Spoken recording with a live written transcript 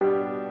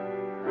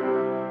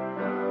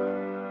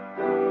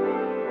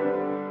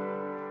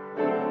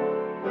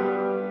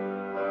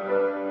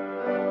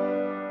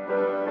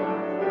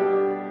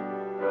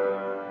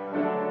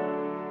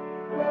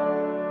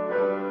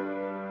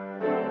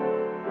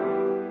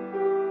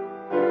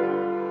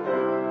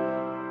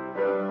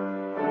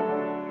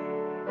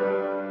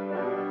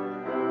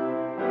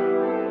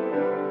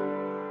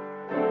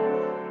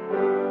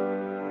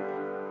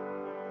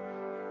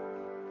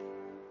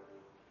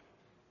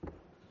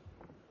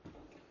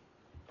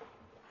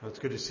Well, it's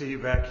good to see you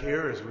back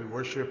here as we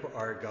worship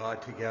our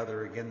God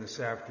together again this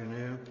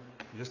afternoon.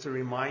 Just a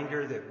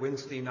reminder that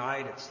Wednesday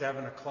night at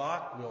 7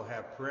 o'clock we'll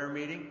have prayer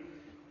meeting.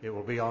 It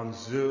will be on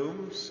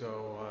Zoom,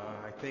 so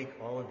I think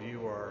all of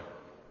you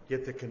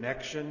get the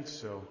connection.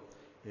 So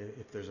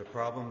if there's a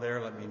problem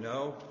there, let me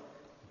know.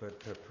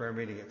 But prayer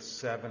meeting at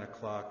 7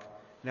 o'clock.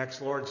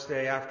 Next Lord's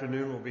Day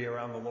afternoon will be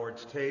around the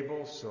Lord's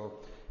table, so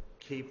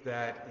keep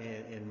that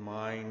in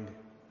mind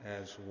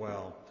as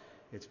well.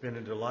 It's been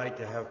a delight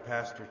to have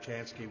Pastor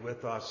Chansky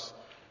with us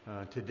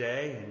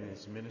today in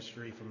his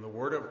ministry from the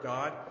Word of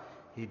God.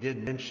 He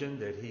did mention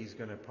that he's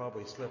going to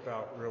probably slip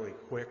out really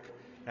quick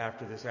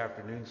after this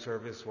afternoon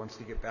service, once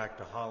they get back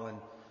to Holland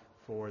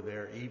for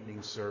their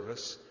evening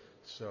service.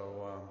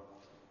 So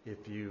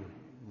if you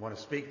want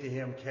to speak to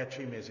him, catch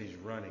him as he's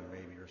running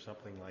maybe, or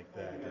something like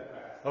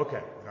that.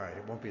 Okay, all right,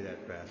 it won't be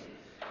that fast.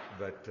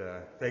 But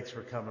thanks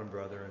for coming,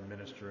 brother, and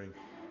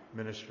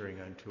ministering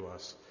unto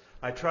us.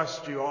 I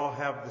trust you all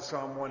have the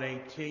Psalm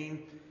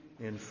 118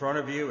 in front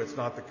of you. It's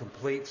not the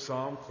complete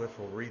psalm. Cliff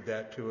will read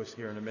that to us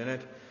here in a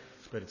minute.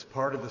 But it's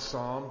part of the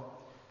psalm.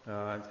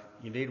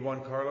 You need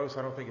one, Carlos?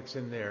 I don't think it's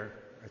in there.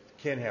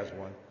 Ken has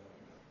one.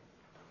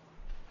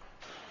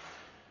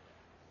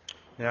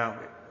 Now,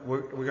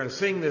 we're going to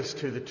sing this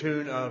to the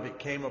tune of It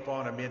Came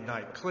Upon a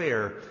Midnight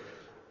Clear.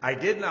 I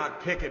did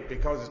not pick it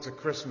because it's a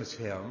Christmas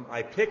hymn.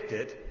 I picked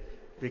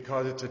it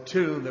because it's a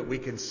tune that we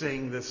can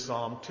sing this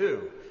psalm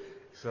to.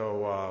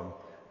 So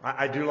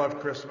I do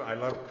love Christmas. I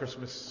love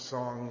Christmas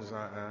songs.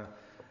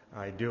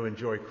 I do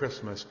enjoy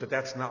Christmas, but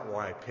that's not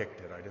why I picked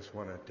it. I just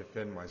want to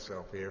defend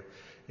myself here.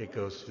 It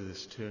goes to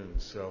this tune.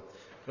 So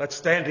let's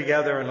stand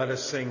together and let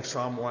us sing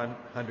Psalm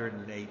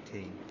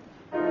 118.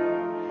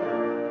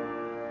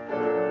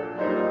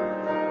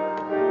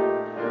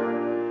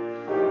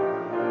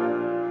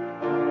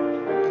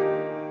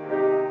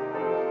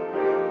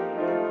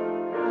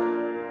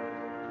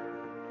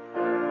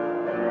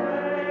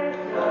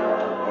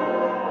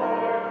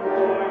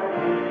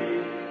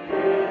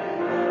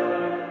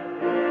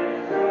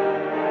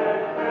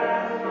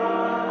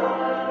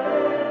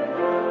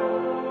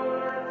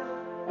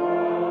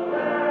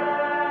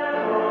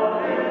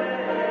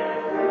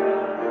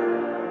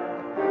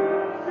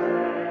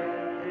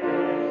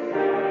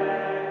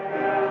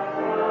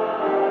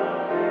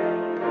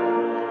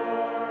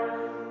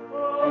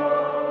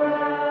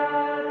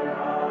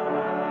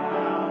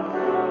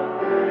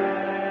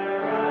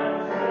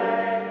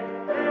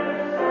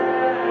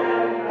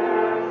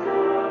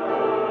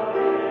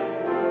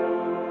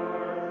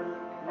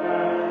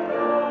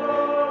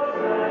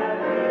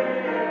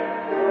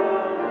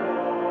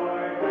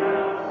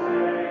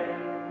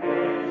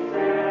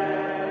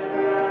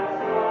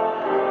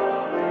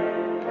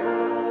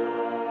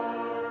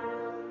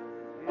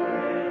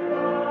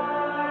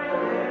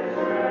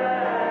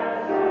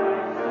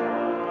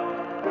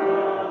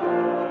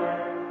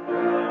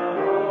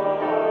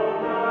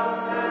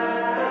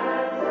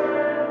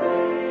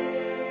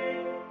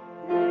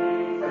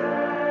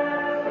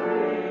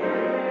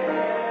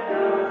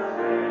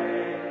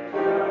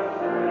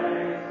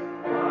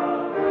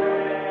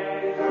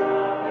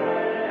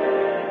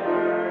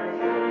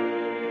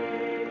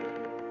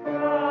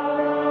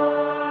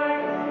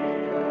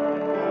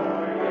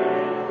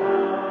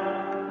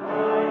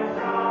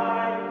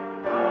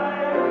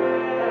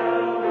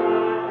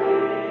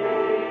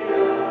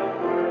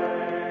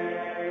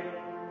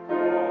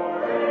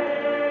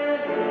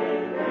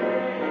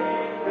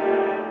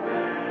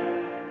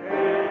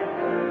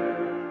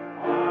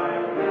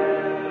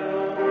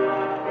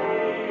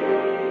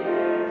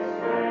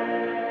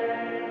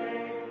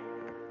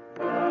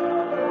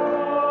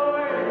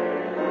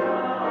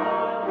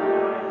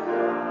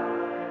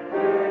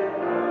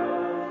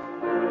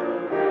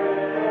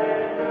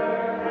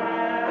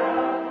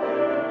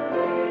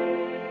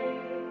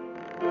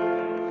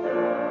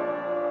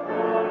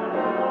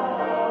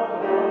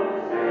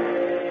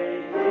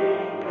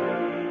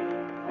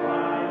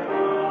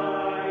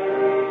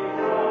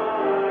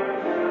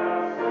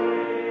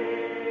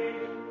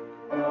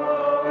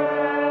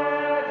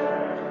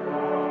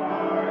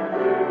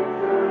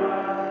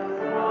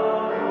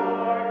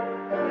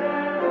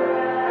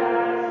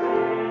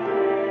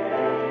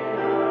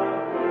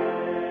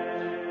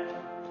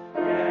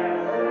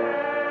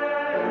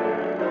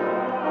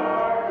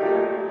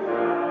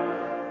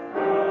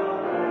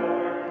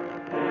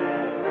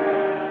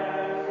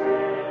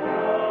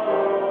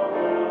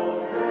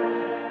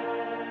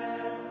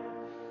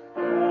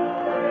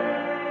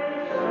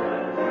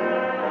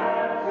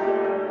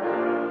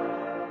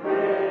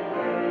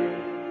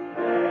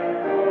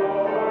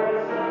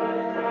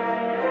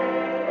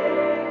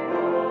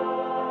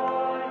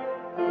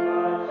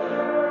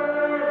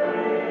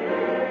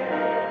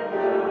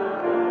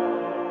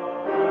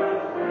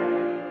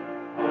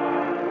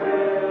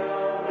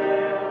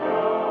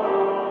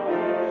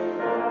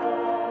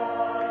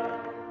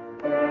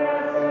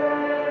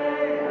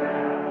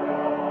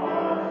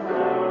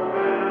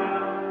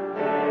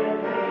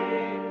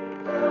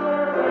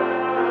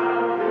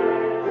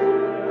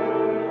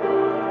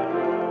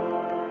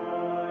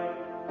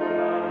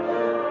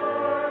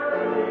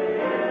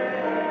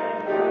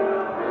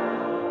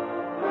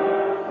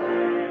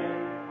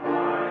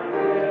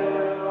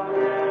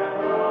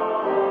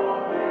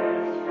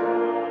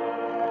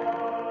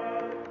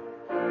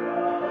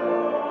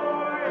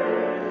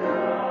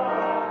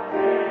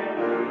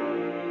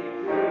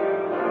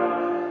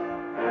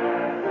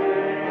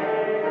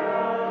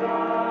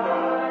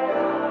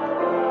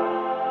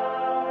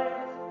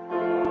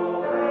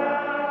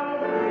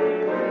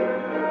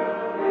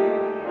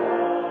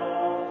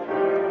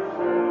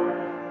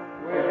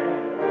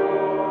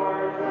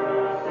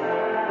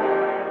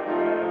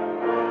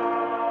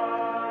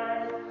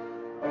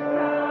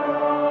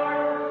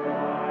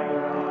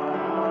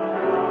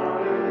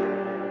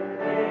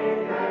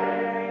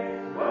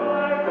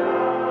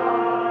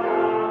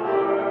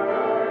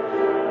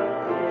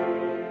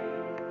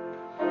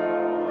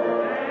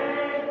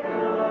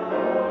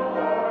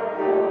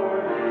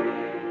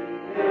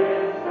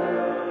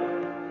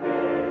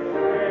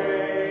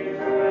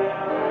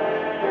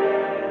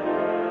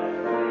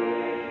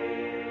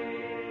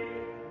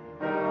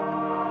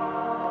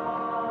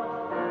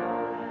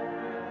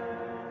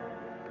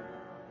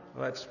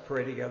 let's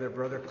pray together.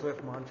 Brother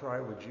Cliff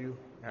Montry, would you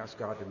ask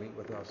God to meet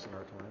with us in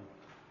our time?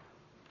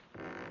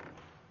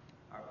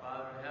 Our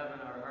Father in heaven,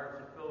 our hearts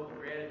are filled with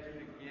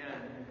gratitude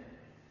again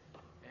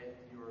at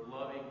your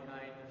loving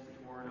kindness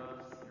toward us,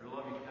 your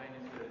loving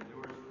kindness that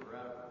endures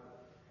forever,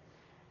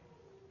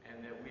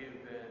 and that we have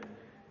been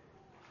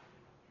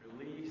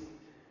released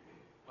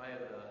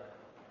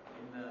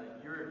in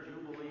the year of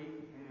Jubilee,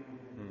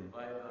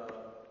 by the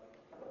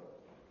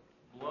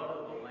blood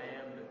of the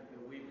Lamb,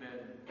 that we've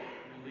been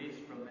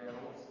released from that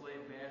old slave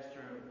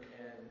master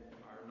and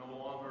are no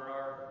longer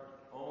our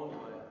own,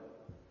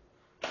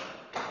 but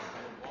have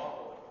been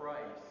bought with a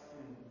price.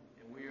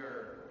 And we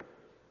are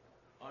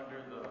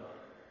under the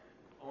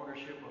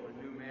ownership of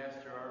a new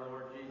master, our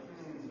Lord Jesus.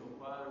 And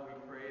so, Father, we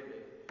pray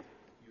that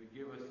you would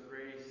give us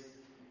grace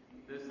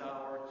this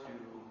hour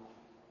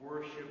to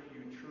worship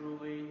you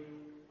truly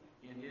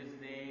in his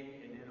name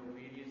and in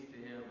obedience to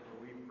him.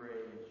 For we pray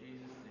in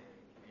Jesus'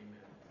 name.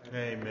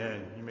 Amen.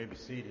 Amen. You may be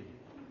seated.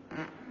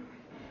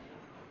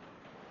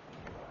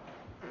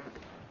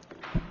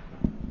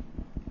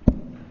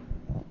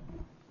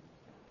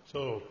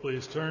 So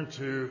please turn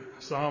to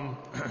Psalm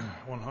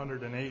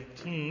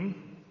 118,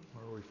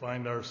 where we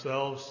find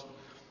ourselves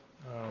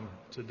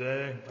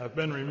today. I've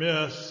been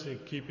remiss in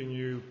keeping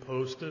you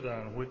posted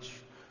on which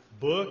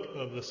book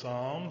of the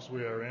Psalms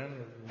we are in.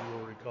 You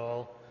will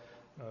recall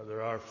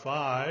there are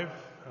 5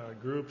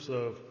 groups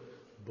of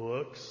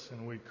books,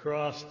 and we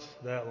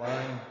crossed that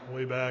line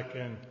way back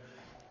in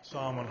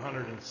Psalm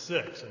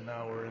 106, and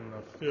now we're in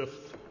the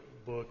 5th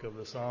book of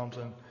the Psalms.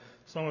 And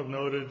some have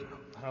noted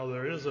how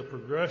there is a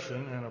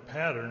progression and a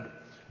pattern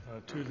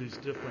to these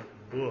different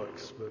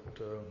books,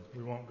 but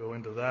we won't go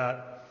into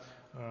that.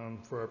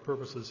 For our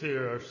purposes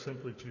here are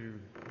simply to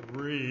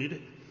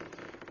read.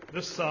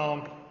 This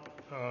psalm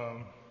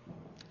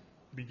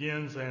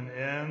begins and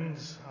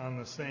ends on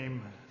the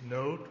same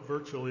note,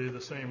 virtually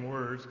the same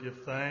words. Give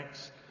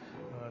thanks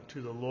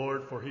to the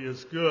Lord, for he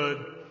is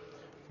good,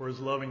 for his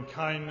loving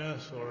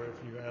kindness, or if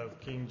you have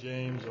King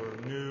James or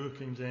New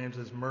King James,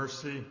 his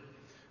mercy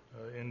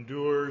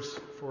endures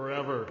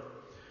forever.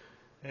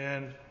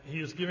 And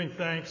he is giving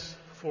thanks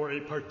for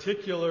a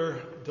particular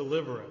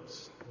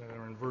deliverance.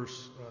 In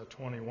verse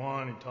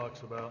 21, he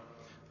talks about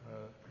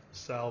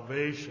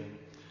salvation.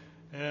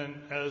 And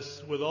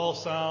as with all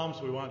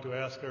Psalms, we want to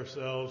ask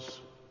ourselves,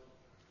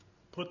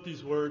 put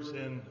these words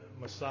in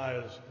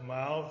Messiah's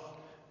mouth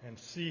and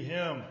see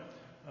him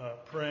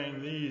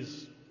praying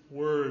these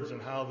words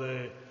and how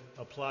they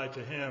apply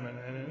to him.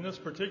 And in this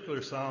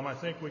particular psalm, I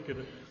think we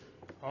could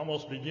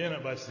almost begin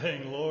it by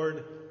saying,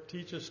 Lord,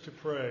 teach us to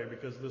pray,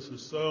 because this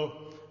is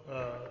so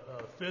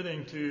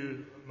fitting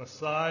to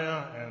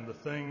Messiah and the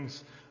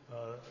things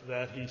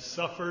that he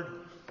suffered.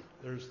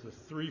 There's the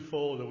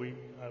threefold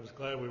I was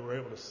glad we were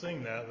able to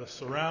sing that. The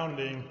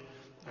surrounding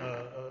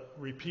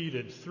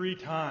repeated 3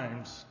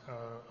 times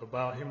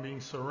about him being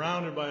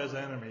surrounded by his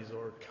enemies,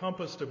 or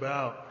compassed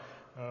about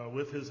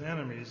with his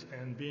enemies,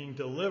 and being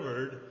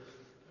delivered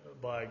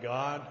by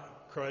God.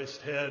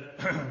 Christ had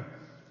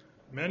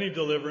many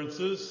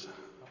deliverances,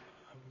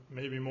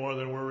 maybe more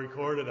than were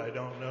recorded, I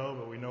don't know,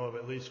 but we know of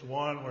at least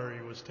one where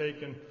he was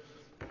taken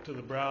to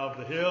the brow of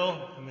the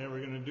hill, and they were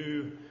going to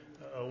do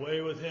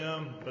away with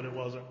him, but it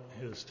wasn't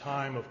his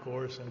time, of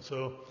course. And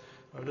so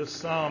this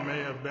psalm may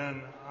have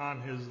been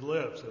on his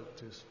lips,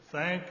 to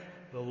thank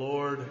the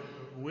Lord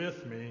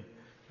with me,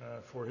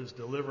 for his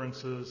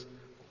deliverances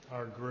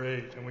are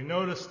great. And we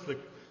notice the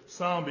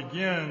psalm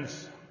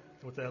begins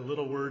with that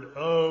little word,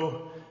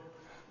 oh.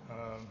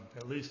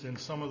 At least in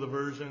some of the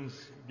versions,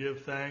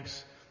 give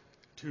thanks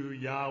to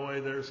Yahweh.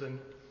 There's an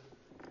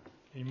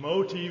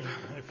emotive,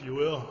 if you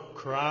will,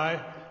 cry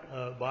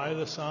by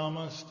the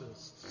psalmist.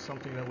 It's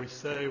something that we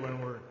say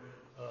when we're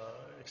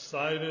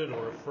excited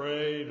or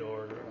afraid,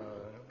 or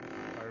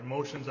our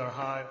emotions are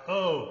high.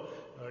 Oh,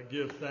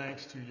 give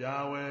thanks to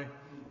Yahweh,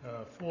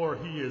 for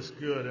he is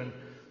good. And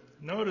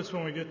notice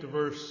when we get to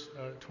verse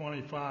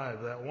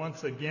 25 that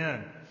once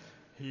again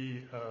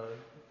he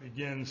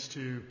begins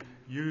to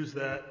use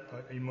that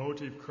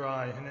emotive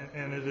cry,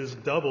 and it is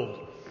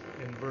doubled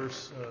in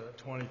verse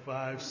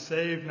 25.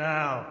 Save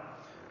now,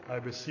 I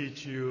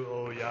beseech you,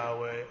 O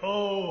Yahweh.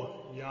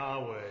 O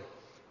Yahweh.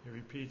 He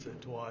repeats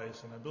it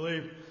twice. And I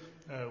believe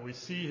we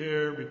see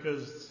here,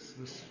 because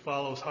this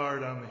follows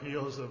hard on the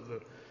heels of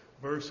the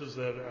verses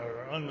that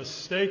are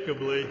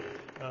unmistakably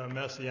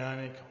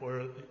messianic,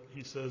 where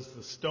he says,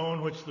 the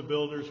stone which the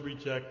builders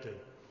rejected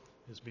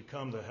has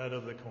become the head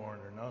of the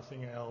corner.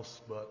 Nothing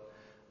else but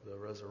the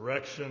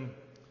resurrection,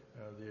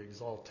 the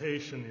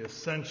exaltation, the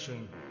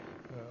ascension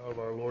of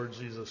our Lord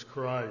Jesus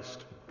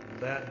Christ.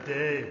 That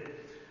day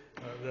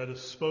that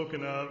is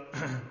spoken of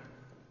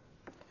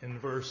in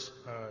verse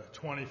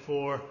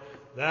 24,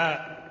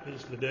 that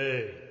is the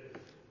day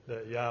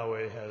that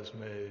Yahweh has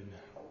made.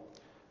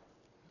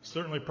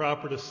 Certainly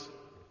proper to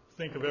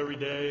think of every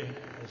day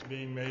as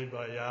being made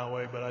by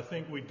Yahweh, but I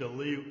think we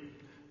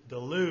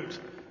dilute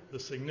the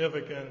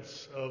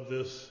significance of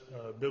this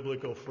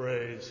biblical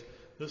phrase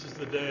This is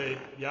the day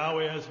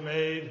Yahweh has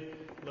made.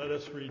 Let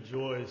us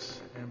rejoice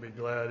and be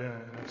glad in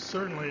it. And it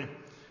certainly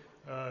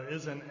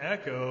is an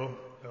echo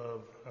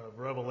of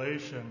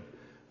Revelation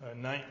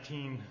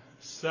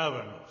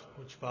 19:7,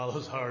 which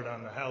follows hard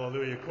on the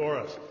Hallelujah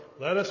chorus.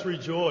 Let us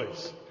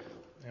rejoice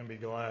and be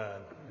glad.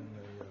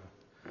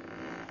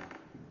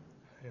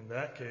 In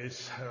that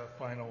case,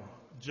 final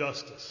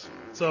justice.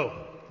 So,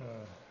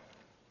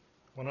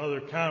 one other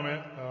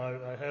comment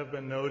I have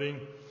been noting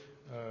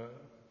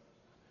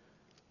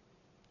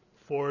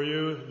for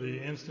you the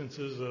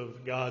instances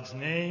of God's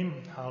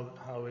name, how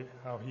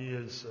He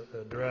is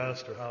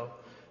addressed, or how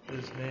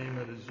His name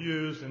that is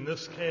used. In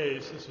this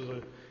case, this is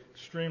an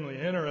extremely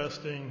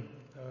interesting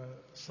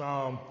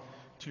psalm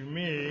to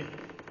me.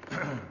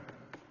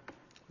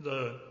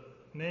 The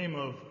name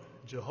of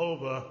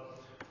Jehovah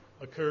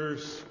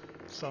occurs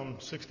some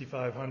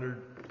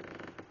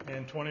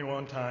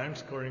 6,521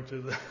 times, according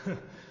to the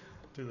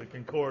to the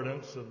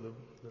concordance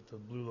that the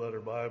Blue Letter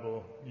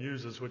Bible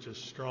uses, which is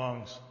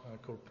Strong's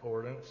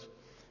concordance,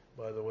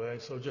 by the way.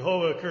 So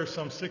Jehovah occurs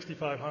some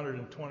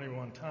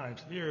 6,521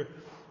 times. Here,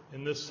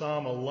 in this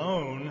psalm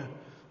alone,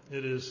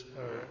 it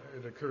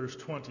occurs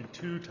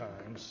 22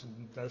 times.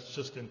 That's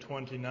just in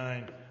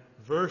 29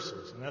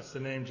 verses, and that's the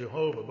name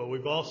Jehovah. But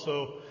we've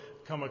also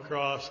come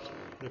across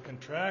the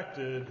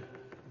contracted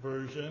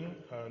version,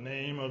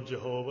 name of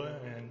Jehovah,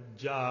 and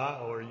Jah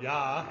or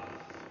Yah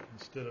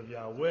instead of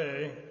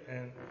Yahweh.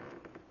 And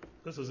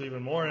this is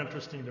even more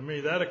interesting to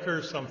me. That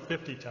occurs some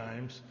 50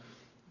 times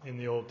in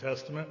the Old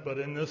Testament, but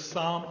in this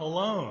psalm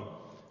alone,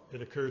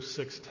 it occurs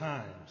 6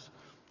 times.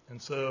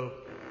 And so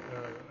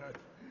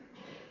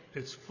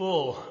it's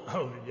full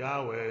of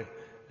Yahweh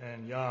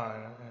and Yah,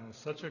 and it's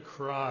such a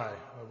cry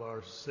of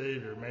our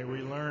Savior. May we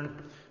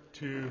learn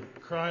to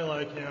cry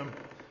like Him,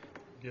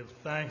 give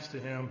thanks to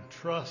Him,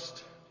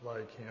 trust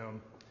like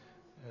Him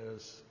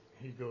as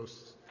He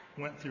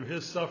went through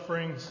His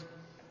sufferings,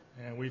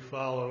 and we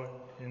follow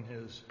in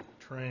His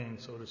train,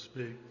 so to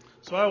speak.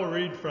 So I will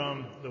read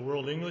from the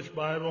World English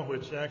Bible,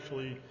 which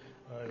actually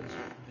is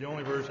the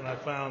only version I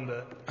found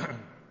that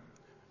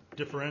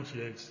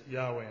differentiates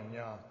Yahweh and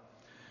Yah.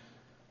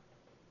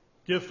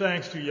 Give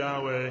thanks to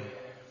Yahweh,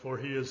 for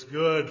He is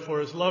good,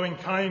 for His loving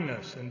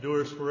kindness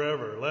endures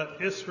forever.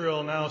 Let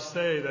Israel now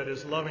say that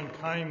His loving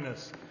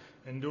kindness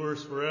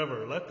endures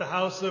forever. Let the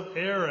house of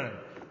Aaron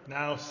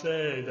now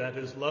say that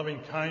His loving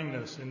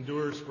kindness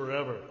endures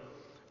forever.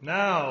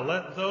 Now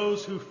let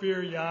those who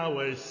fear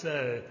Yahweh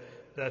say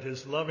that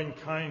His loving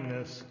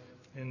kindness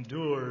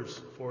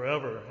endures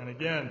forever. And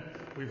again,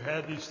 we've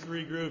had these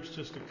 3 groups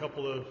just a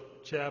couple of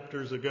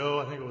chapters ago.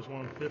 I think it was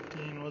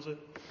 115, was it?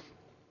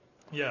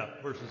 Yeah,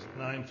 verses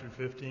 9 through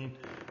 15,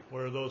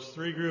 where those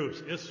 3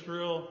 groups,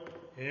 Israel,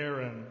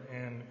 Aaron,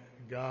 and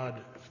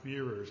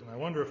God-fearers. And I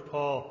wonder if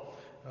Paul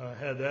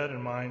had that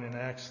in mind in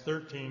Acts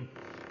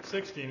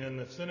 13:16 in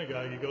the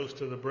synagogue. He goes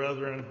to the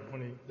brethren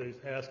when they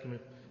ask him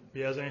if he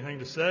has anything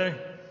to say.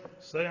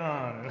 Say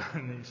on.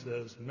 And he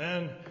says,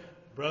 men,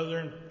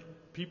 brethren,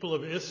 people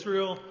of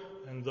Israel,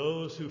 and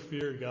those who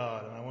fear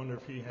God. And I wonder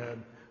if he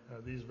had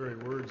these very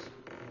words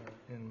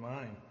in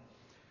mind.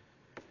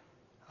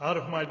 Out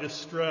of my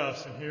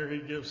distress, and here he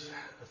gives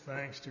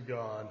thanks to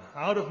God.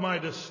 Out of my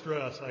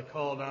distress I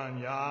called on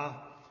Yah.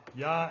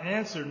 Yah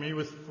answered me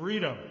with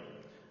freedom.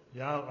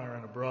 Yah are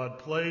in a broad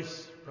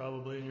place,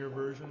 probably in your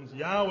versions.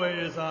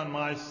 Yahweh is on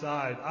my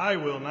side. I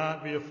will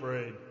not be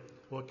afraid.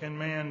 What can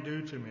man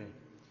do to me?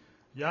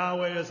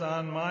 Yahweh is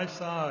on my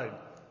side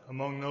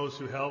among those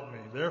who help me.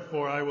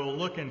 Therefore I will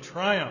look in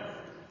triumph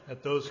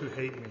at those who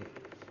hate me.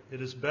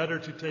 It is better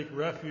to take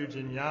refuge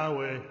in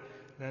Yahweh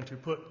than to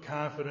put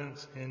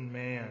confidence in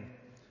man.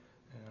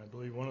 And I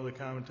believe one of the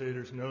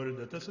commentators noted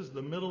that this is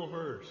the middle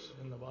verse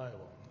in the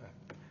Bible.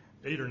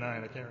 8 or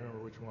 9, I can't remember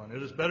which one.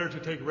 It is better to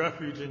take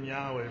refuge in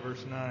Yahweh,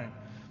 verse 9,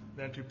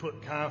 than to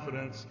put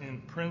confidence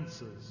in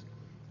princes.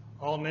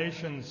 All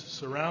nations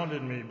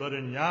surrounded me, but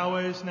in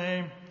Yahweh's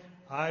name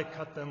I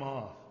cut them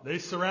off. They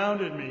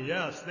surrounded me,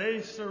 yes,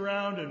 they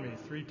surrounded me.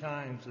 3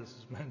 times this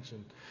is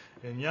mentioned.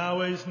 In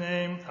Yahweh's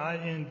name I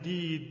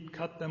indeed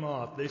cut them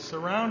off. They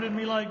surrounded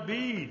me like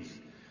bees.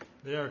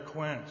 They are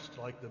quenched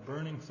like the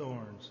burning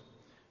thorns.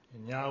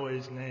 In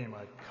Yahweh's name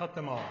I cut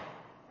them off.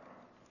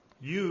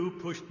 You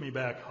pushed me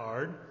back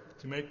hard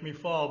to make me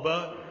fall,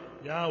 but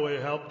Yahweh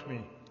helped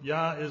me.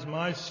 Yah is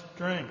my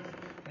strength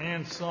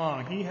and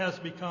song. He has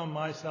become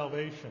my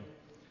salvation.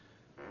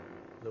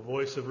 The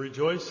voice of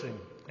rejoicing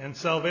and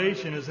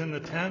salvation is in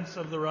the tents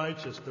of the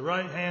righteous. The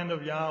right hand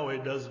of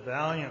Yahweh does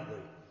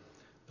valiantly.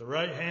 The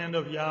right hand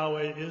of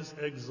Yahweh is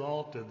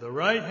exalted. The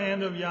right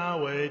hand of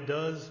Yahweh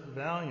does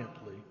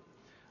valiantly.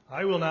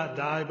 I will not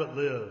die but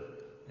live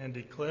and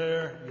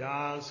declare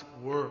Yah's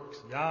works.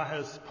 Yah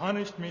has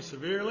punished me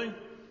severely,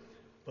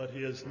 but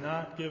He has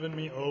not given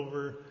me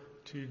over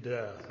to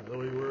death.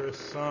 Though He were a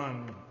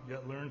son,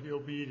 yet learned He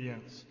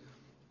obedience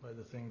by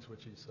the things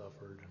which He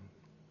suffered.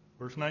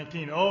 Verse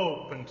 19,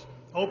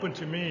 open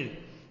to me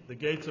the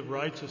gates of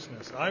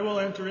righteousness. I will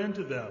enter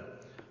into them.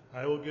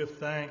 I will give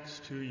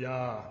thanks to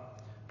Yah.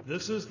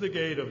 This is the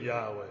gate of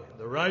Yahweh.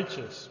 The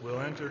righteous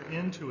will enter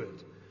into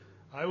it.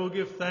 I will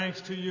give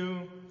thanks to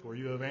you, for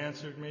you have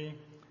answered me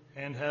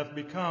and have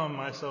become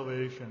my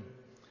salvation.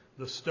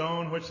 The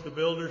stone which the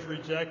builders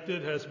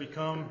rejected has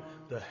become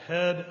the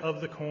head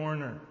of the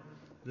corner.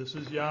 This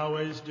is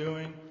Yahweh's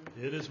doing.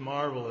 It is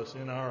marvelous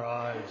in our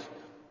eyes.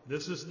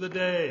 This is the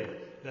day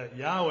that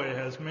Yahweh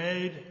has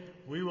made.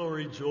 We will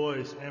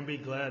rejoice and be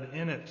glad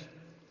in it.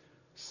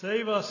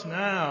 Save us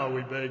now,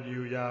 we beg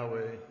you,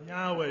 Yahweh.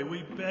 Yahweh,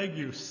 we beg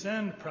you,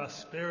 send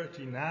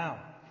prosperity now.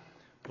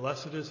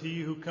 Blessed is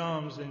he who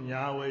comes in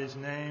Yahweh's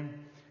name.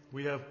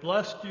 We have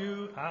blessed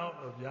you out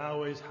of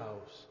Yahweh's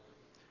house.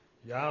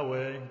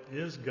 Yahweh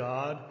is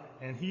God,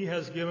 and he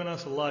has given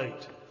us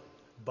light.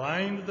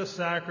 Bind the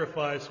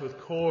sacrifice with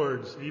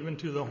cords, even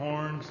to the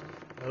horns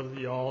of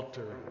the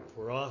altar.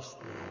 For us,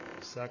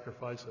 the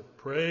sacrifice of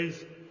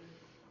praise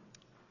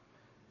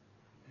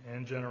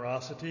and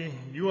generosity.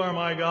 You are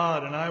my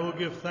God, and I will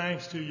give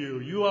thanks to you.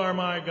 You are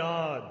my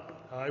God.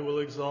 I will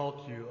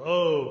exalt you.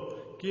 Oh,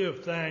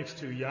 give thanks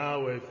to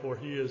Yahweh, for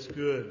he is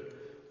good,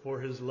 for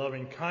his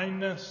loving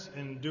kindness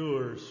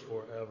endures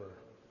forever.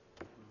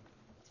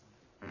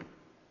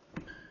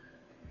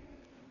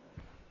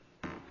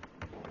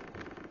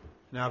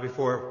 Now,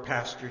 before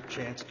Pastor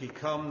Chansky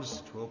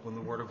comes to open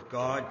the Word of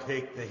God,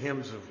 take the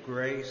hymns of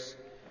grace,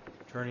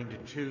 turning to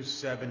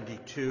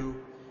 272.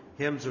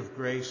 Hymns of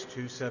Grace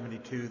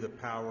 272, The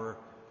Power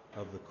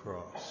of the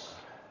Cross.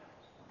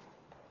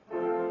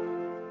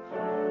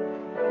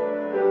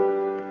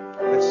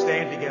 Let's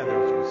stand together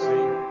as we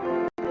sing.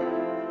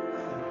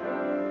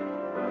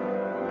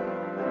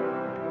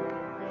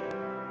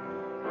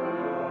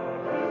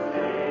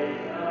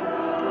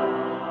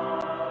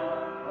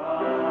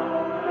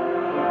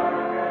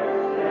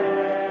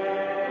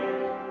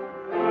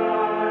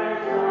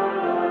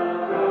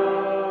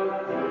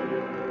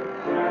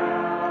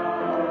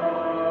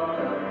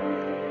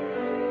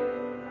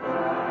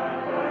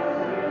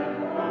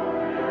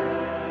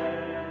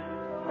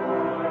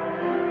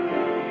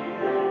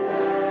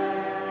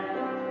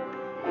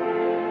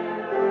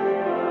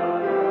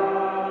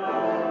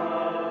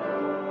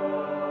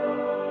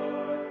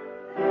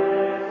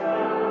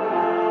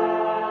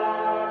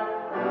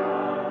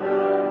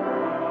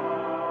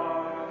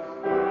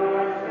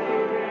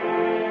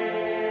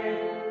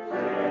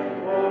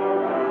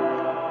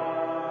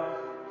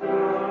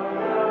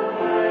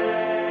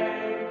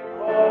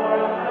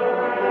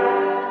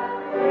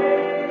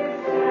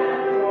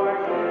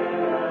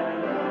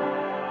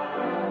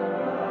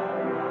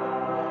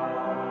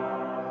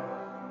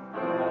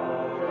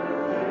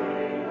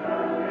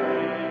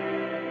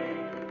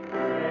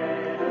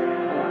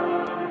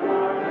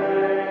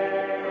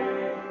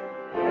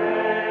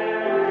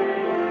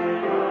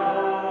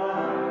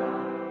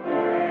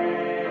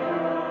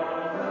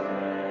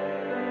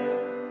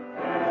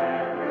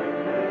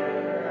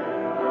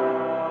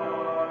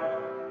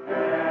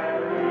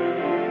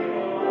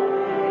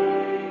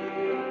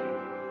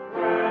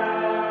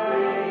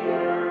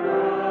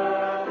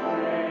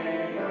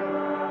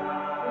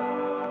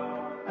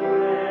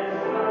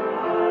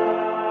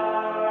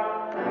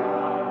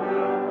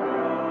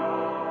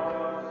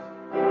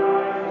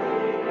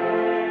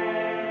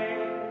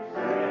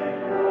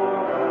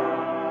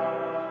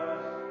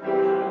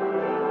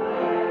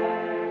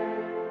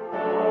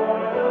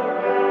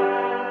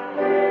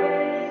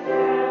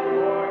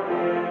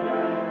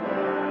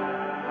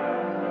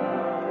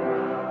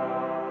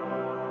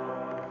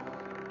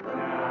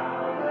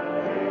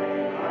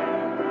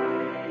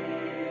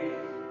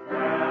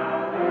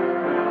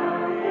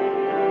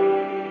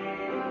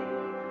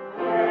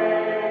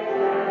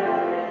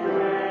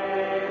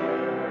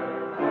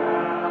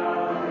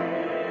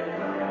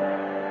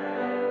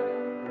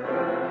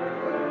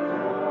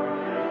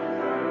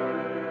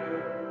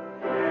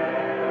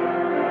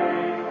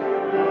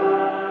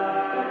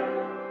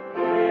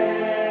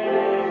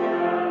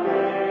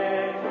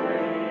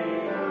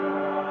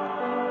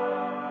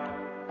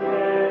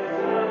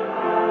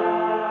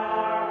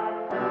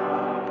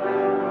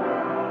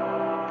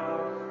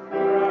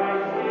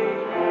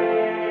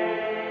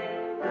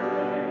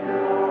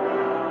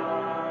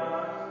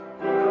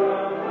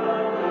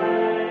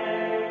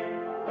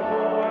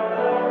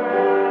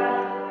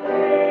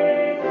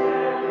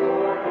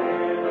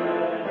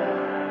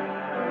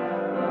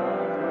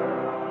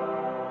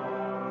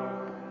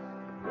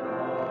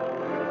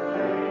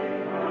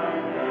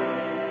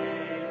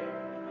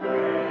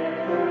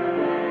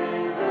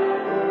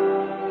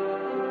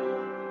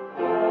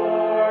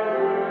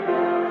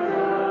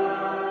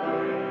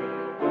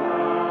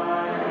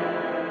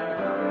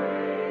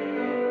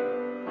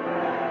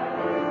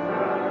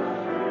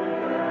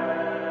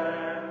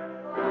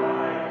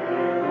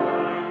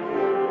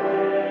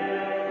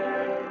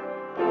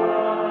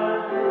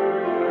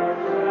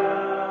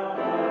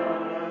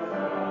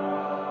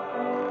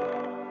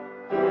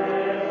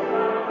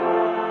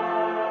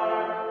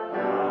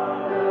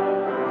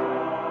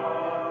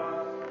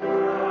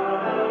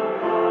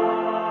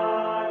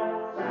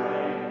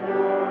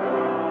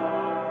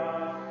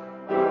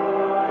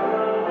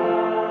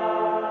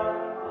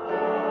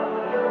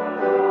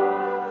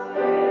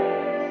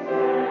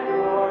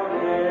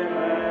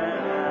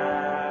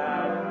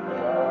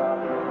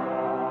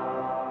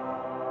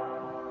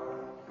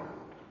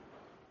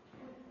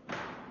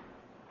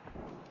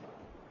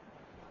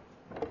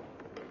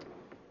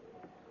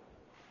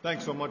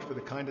 Thanks so much for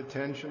the kind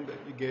attention that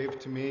you gave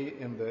to me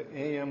in the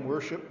AM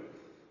worship.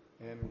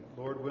 And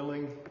Lord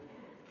willing,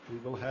 we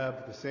will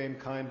have the same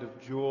kind of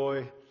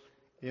joy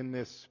in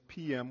this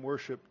PM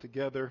worship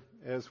together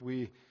as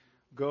we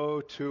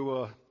go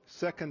to a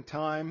second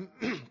time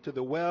to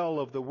the well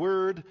of the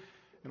Word.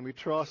 And we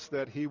trust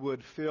that He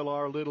would fill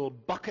our little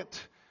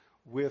bucket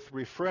with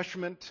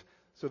refreshment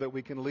so that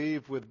we can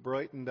leave with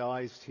brightened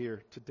eyes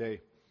here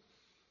today.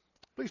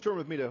 Please turn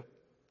with me to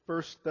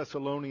 1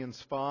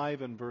 Thessalonians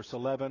 5 and verse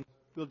 11.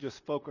 We'll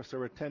just focus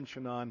our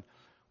attention on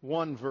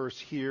one verse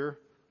here.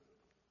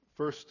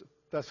 1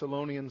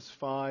 Thessalonians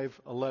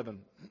 5:11.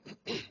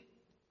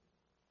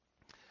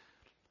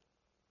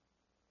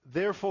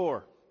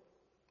 Therefore,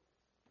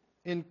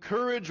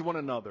 encourage one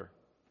another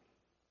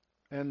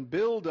and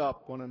build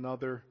up one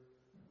another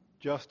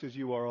just as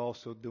you are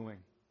also doing.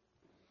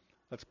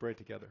 Let's pray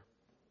together.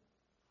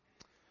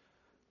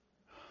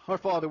 Our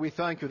Father, we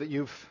thank you that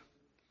you've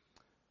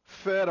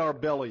fed our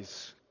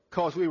bellies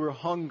because we were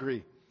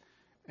hungry,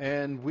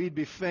 and we'd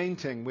be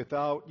fainting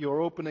without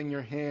your opening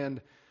your hand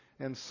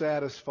and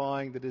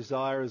satisfying the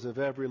desires of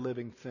every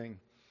living thing.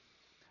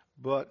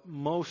 But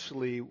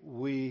mostly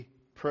we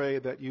pray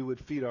that you would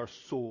feed our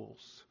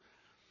souls.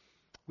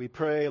 We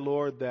pray,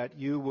 Lord, that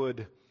you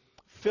would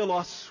fill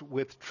us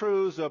with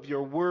truths of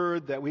your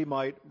word, that we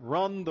might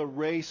run the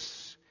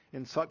race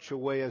in such a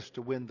way as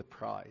to win the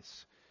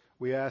prize.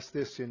 We ask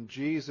this in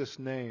Jesus'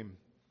 name.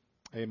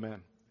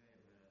 Amen.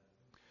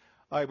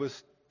 I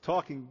was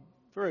talking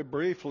very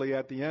briefly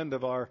at the end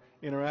of our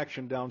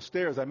interaction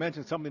downstairs. I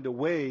mentioned something to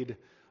Wade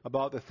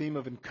about the theme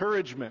of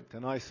encouragement.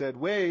 And I said,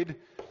 Wade,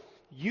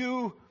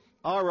 you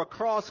are a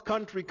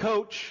cross-country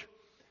coach,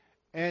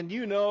 and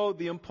you know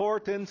the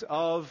importance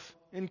of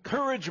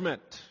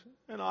encouragement.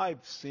 And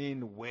I've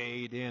seen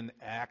Wade in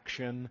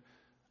action.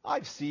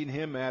 I've seen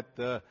him at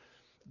the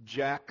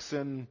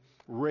Jackson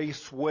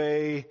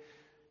Raceway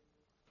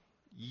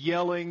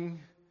yelling,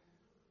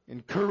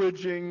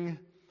 encouraging,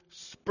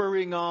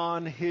 spurring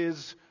on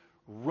his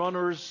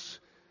runners,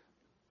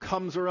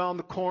 comes around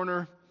the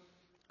corner,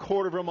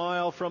 quarter of a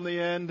mile from the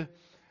end,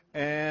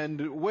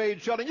 and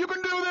Wade shouting, "You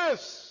can do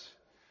this!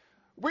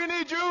 We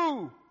need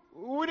you!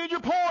 We need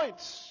your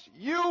points!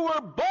 You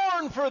were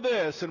born for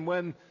this!" And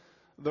when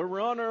the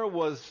runner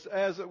was,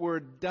 as it were,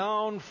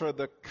 down for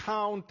the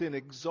count in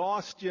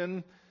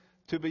exhaustion,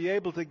 to be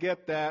able to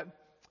get that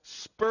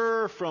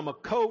spur from a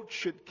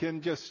coach, it can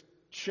just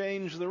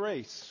change the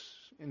race.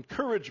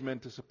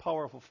 Encouragement is a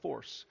powerful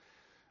force.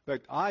 In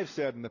fact, I've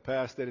said in the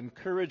past that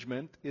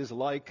encouragement is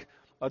like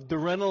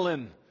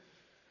adrenaline.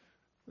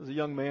 There's a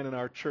young man in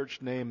our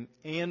church named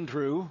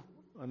Andrew.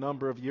 A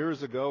number of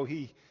years ago,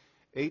 he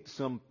ate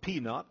some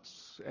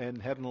peanuts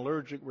and had an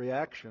allergic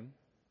reaction,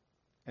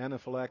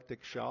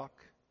 anaphylactic shock.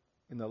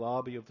 In the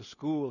lobby of the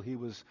school, he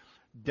was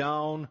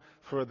down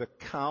for the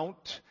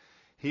count.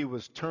 He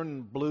was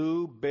turning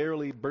blue,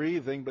 barely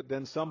breathing, but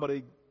then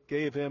somebody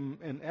gave him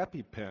an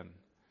EpiPen,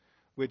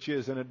 which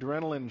is an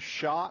adrenaline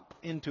shot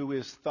into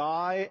his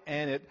thigh,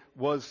 and it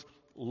was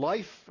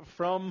life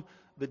from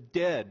the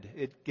dead.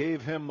 It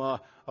gave him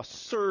a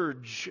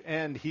surge,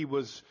 and he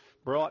was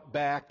brought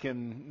back,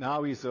 and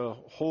now he's a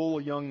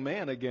whole young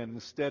man again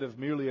instead of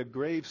merely a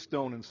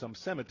gravestone in some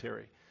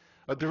cemetery.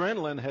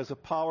 Adrenaline has a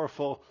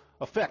powerful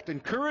effect.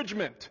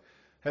 Encouragement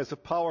has a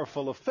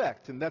powerful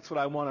effect, and that's what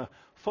I want to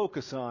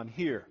focus on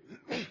here.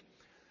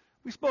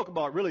 We spoke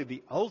about really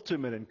the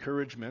ultimate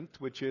encouragement,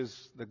 which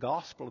is the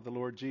gospel of the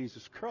Lord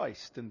Jesus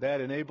Christ, and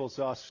that enables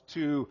us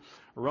to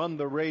run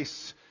the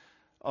race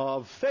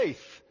of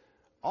faith.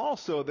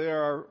 Also,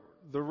 there are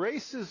the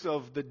races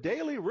of the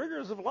daily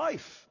rigors of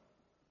life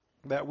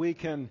that we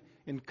can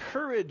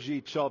encourage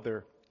each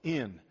other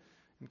in.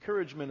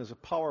 Encouragement is a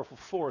powerful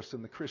force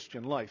in the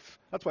Christian life.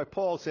 That's why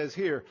Paul says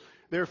here,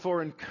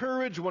 therefore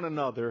encourage one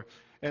another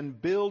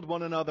and build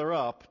one another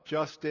up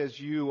just as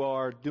you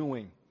are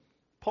doing.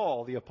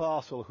 Paul, the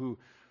apostle who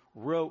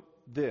wrote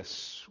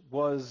this,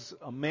 was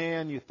a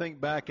man, you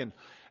think back in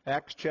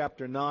Acts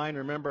chapter 9,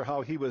 remember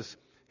how he was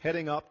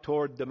heading up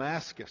toward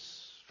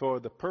Damascus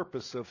for the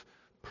purpose of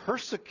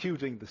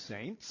persecuting the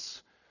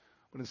saints.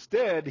 But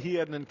instead, he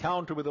had an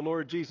encounter with the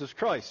Lord Jesus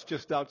Christ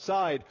just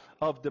outside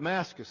of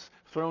Damascus,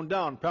 thrown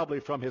down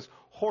probably from his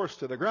horse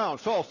to the ground.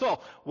 Saul,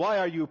 Saul, why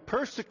are you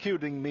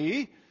persecuting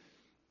me?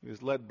 He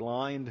was led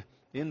blind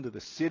into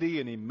the city,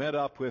 and he met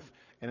up with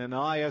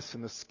Ananias,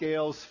 and the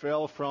scales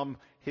fell from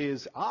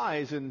his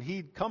eyes, and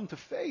he'd come to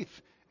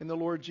faith in the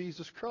Lord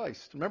Jesus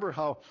Christ. Remember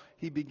how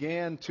he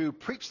began to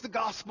preach the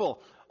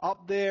gospel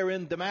up there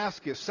in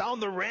Damascus,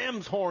 sound the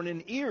ram's horn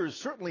in ears.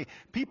 Certainly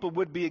people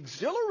would be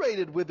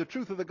exhilarated with the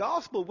truth of the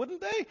gospel,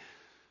 wouldn't they?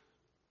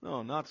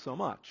 No, not so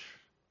much.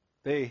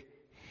 They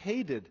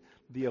hated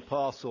the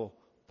apostle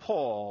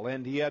Paul,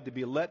 and he had to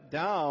be let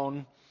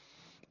down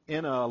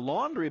in a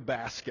laundry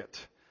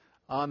basket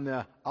on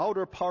the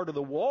outer part of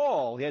the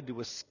wall. He had to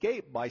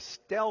escape by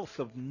stealth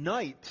of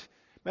night.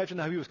 Imagine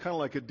how he was kind of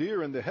like a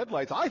deer in the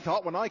headlights. I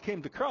thought when I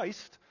came to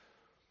Christ,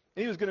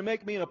 he was going to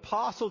make me an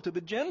apostle to the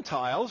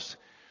Gentiles.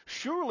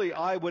 Surely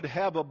I would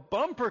have a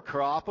bumper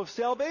crop of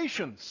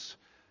salvations.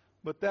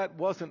 But that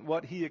wasn't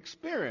what he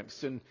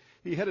experienced. And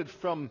he headed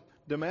from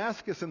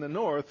Damascus in the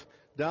north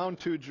down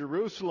to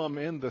Jerusalem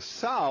in the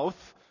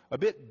south, a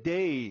bit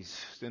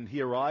dazed. And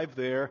he arrived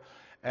there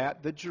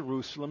at the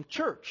Jerusalem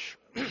church.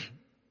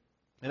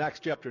 In Acts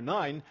chapter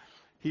 9,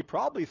 he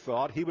probably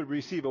thought he would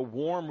receive a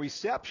warm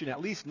reception,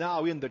 at least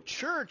now in the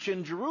church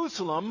in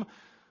Jerusalem.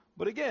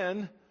 But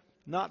again,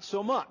 not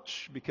so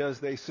much, because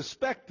they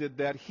suspected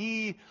that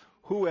he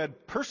who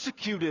had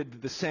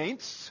persecuted the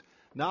saints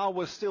now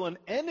was still an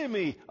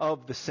enemy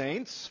of the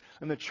saints,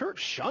 and the church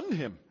shunned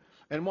him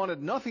and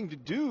wanted nothing to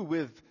do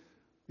with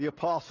the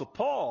Apostle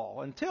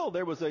Paul until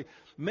there was a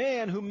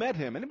man who met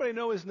him. Anybody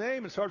know his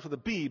name? It starts with a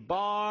B.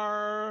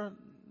 Barnabas,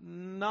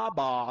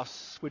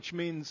 which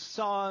means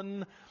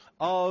son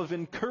of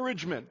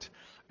encouragement.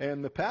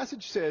 And the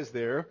passage says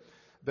there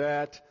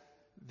that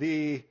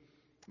the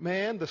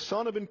man, the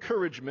son of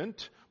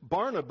encouragement,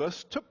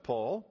 Barnabas, took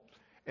Paul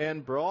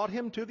and brought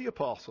him to the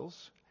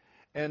apostles.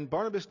 And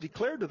Barnabas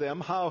declared to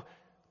them how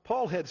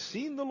Paul had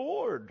seen the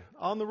Lord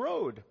on the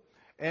road,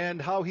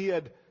 and how he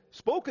had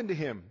spoken to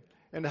him,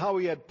 and how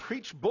he had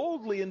preached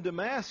boldly in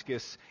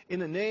Damascus in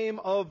the name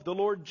of the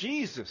Lord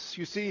Jesus.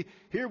 You see,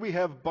 here we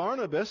have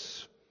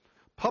Barnabas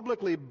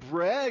publicly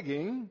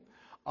bragging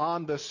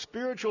on the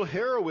spiritual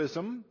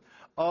heroism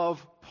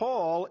of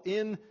Paul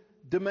in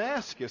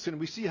Damascus. And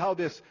we see how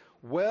this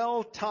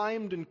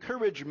well-timed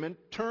encouragement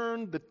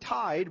turned the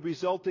tide,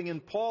 resulting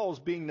in Paul's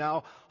being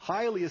now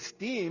highly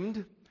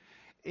esteemed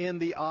in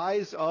the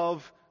eyes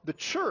of the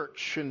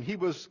church. And he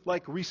was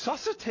like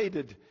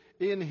resuscitated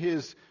in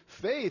his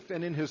faith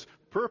and in his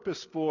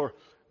purpose for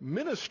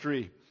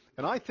ministry.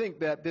 And I think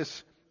that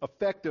this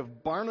effect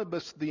of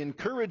Barnabas the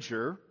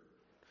encourager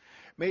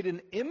made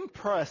an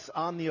impress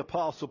on the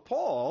Apostle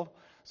Paul,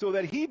 so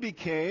that he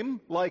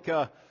became like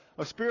a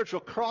spiritual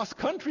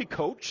cross-country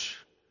coach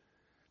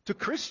to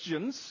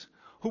Christians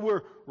who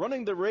were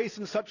running the race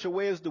in such a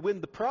way as to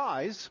win the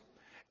prize,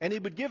 and he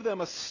would give them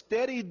a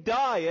steady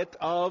diet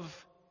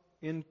of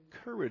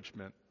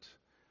encouragement,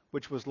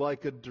 which was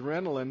like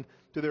adrenaline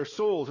to their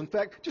souls. In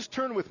fact, just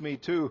turn with me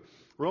to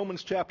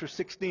Romans chapter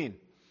 16,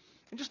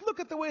 and just look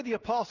at the way the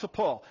Apostle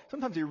Paul,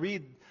 sometimes you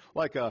read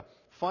like a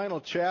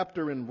final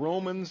chapter in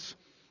Romans,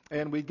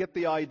 and we get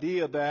the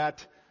idea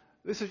that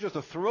this is just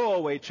a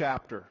throwaway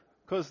chapter,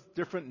 because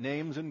different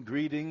names and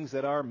greetings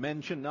that are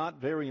mentioned,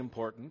 not very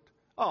important.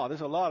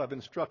 There's a lot of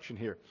instruction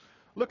here.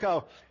 Look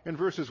how in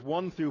verses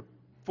 1 through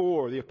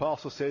 4 the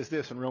apostle says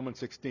this in Romans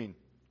 16.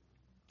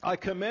 I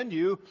commend to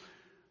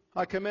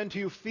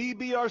you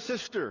Phoebe, our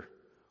sister,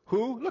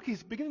 who, look,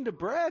 he's beginning to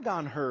brag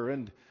on her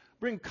and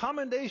bring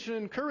commendation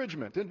and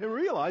encouragement. And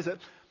realize that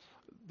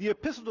the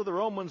epistle to the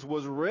Romans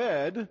was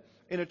read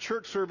in a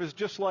church service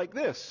just like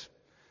this.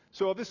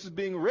 So if this is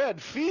being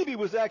read, Phoebe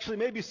was actually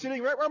maybe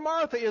sitting right where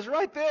Martha is,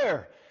 right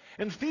there.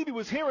 And Phoebe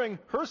was hearing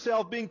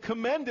herself being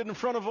commended in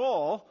front of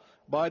all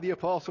by the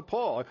Apostle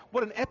Paul.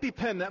 What an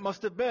EpiPen that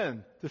must have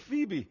been to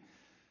Phoebe,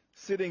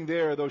 sitting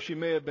there, though she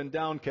may have been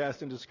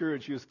downcast and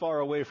discouraged. She was far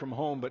away from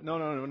home. But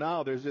no,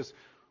 now there's this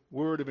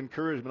word of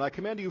encouragement. I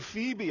commend to you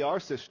Phoebe, our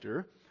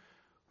sister,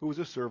 who is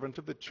a servant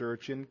of the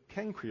church in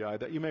Cenchreae,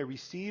 that you may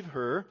receive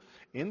her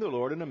in the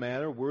Lord in a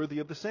manner worthy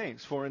of the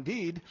saints. For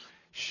indeed,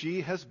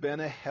 she has been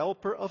a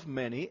helper of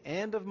many,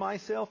 and of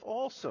myself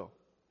also.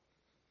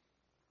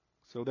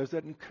 So there's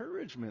that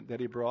encouragement that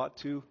he brought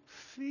to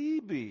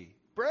Phoebe,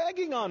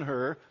 bragging on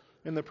her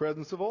in the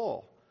presence of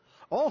all.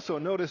 Also,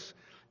 notice,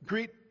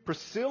 greet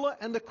Priscilla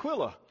and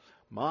Aquila,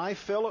 my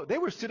fellow. They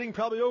were sitting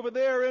probably over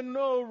there in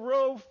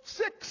row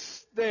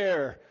 6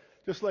 there,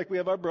 just like we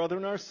have our brother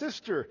and our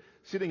sister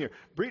sitting here.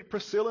 Greet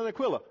Priscilla and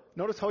Aquila.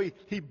 Notice how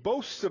he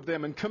boasts of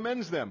them and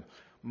commends them.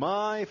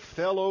 My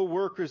fellow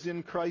workers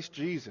in Christ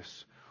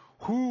Jesus,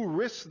 who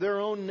risked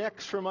their own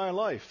necks for my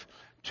life,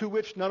 to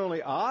which not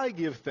only I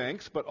give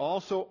thanks, but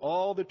also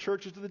all the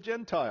churches of the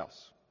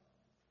Gentiles.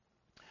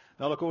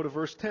 Now look over to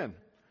verse 10.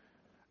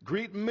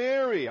 Greet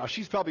Mary.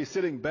 She's probably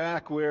sitting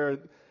back where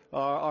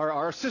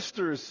our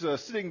sister is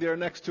sitting there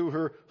next to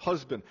her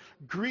husband.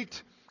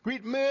 Greet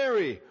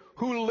Mary,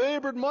 who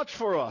labored much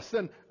for us.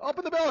 Then up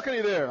in the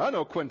balcony there, I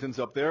know Quentin's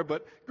up there,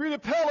 but greet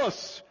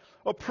Apelles,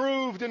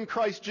 approved in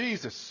Christ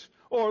Jesus.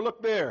 Or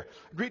look there,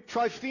 greet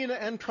Tryphena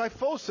and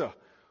Tryphosa,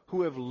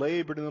 who have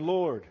labored in the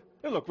Lord.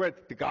 And look, right,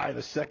 the guy in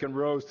the second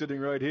row sitting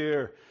right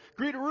here.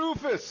 Greet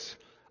Rufus,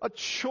 a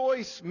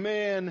choice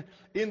man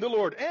in the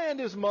Lord, and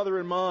his mother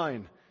and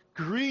mine.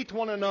 Greet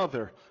one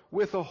another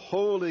with a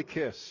holy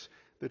kiss.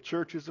 The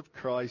churches of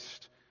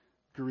Christ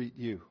greet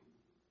you.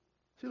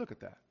 See, look at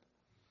that.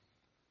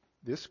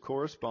 This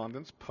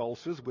correspondence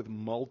pulses with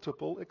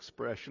multiple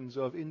expressions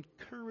of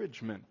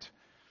encouragement.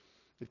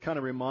 It kind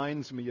of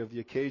reminds me of the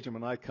occasion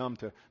when I come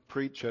to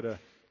preach at a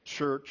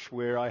church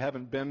where I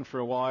haven't been for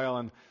a while,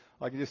 and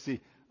I can just see,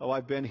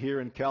 I've been here,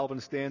 and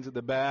Calvin stands at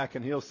the back,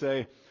 and he'll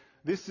say,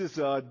 this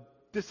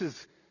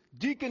is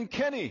Deacon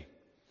Kenny.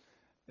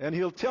 And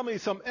he'll tell me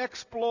some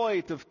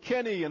exploit of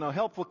Kenny and how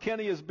helpful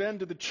Kenny has been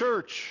to the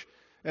church.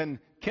 And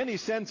Kenny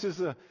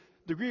senses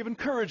degree of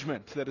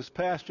encouragement that his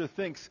pastor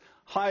thinks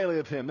highly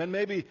of him. And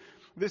maybe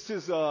this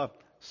is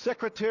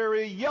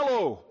Secretary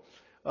Yellow,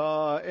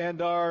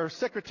 and our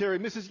secretary,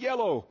 Mrs.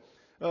 Yellow,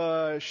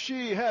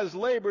 she has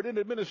labored in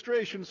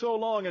administration so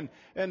long,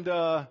 and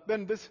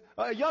then this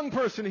a young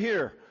person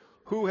here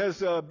who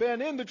has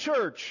been in the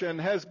church and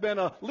has been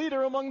a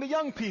leader among the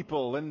young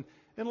people, and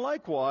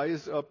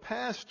likewise a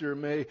pastor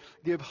may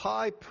give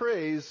high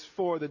praise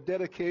for the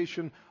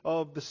dedication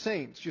of the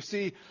saints. You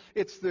see,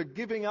 it's the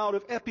giving out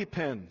of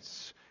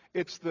EpiPens.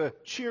 It's the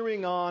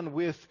cheering on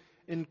with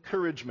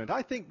encouragement.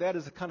 I think that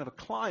is a kind of a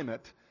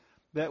climate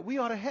that we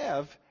ought to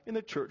have in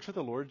the church of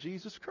the Lord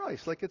Jesus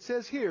Christ. Like it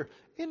says here,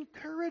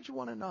 encourage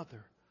one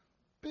another.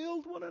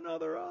 Build one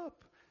another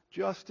up,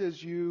 just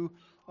as you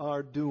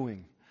are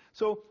doing.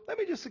 So let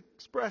me just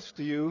express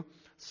to you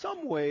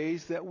some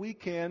ways that we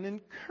can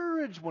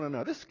encourage one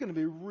another. This is going to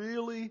be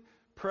really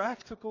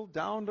practical,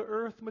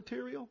 down-to-earth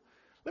material.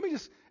 Let me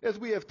just, as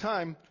we have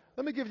time,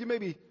 let me give you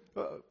maybe,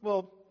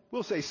 we'll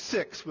say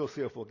 6. We'll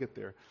see if we'll get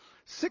there.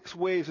 6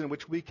 ways in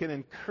which we can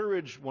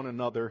encourage one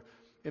another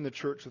in the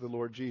church of the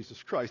Lord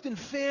Jesus Christ. In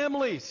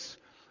families,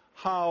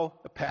 how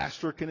a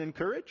pastor can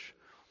encourage,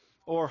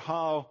 or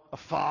how a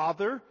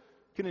father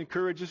can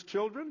encourage his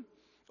children,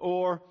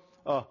 or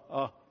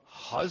a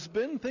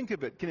husband, think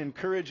of it, can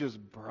encourage his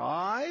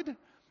bride,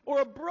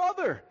 or a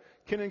brother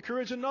can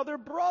encourage another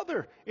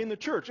brother in the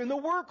church. In the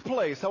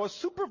workplace, how a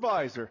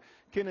supervisor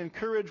can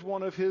encourage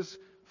one of his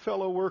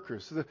fellow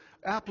workers. The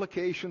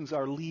applications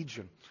are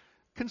legion.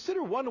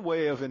 Consider one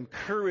way of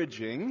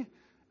encouraging,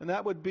 and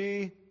that would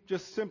be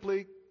just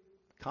simply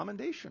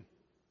commendation.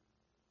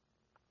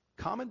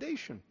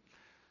 Commendation.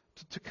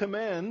 To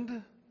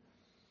commend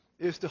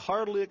is to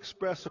heartily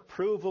express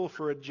approval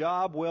for a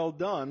job well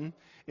done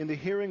in the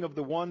hearing of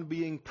the one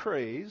being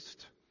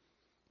praised,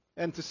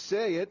 and to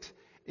say it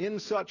in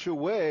such a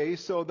way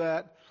so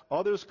that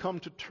others come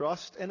to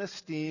trust and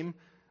esteem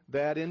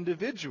that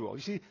individual.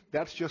 You see,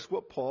 that's just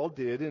what Paul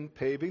did in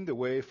paving the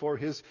way for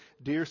his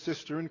dear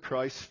sister in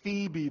Christ,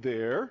 Phoebe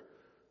there,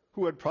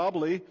 who had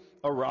probably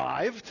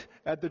arrived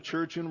at the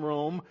church in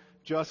Rome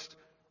just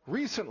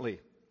recently.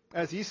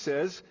 As he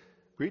says,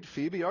 greet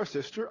Phoebe, our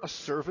sister, a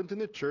servant in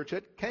the church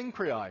at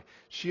Cenchreae.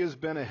 She has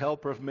been a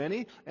helper of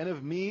many and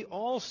of me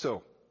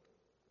also.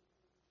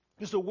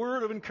 Just a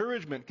word of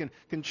encouragement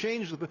can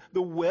change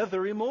the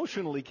weather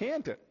emotionally,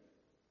 can't it?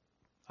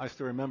 I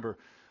still remember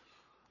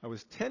I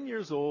was 10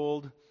 years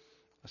old,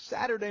 a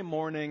Saturday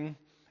morning,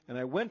 and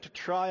I went to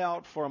try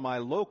out for my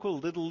local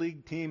Little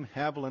League team,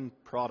 Haviland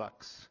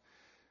Products.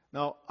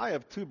 Now, I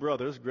have 2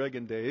 brothers, Greg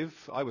and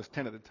Dave. I was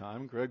 10 at the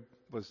time. Greg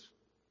was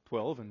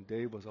 12 and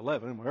Dave was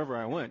 11. And wherever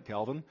I went,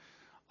 Calvin,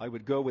 I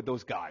would go with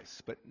those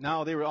guys. But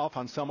now they were off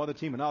on some other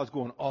team, and I was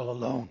going all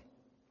alone.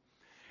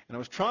 And I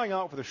was trying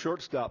out for the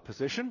shortstop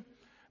position.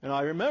 And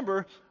I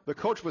remember the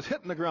coach was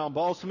hitting the ground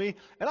balls to me,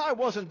 and I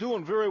wasn't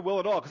doing very well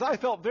at all because I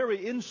felt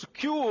very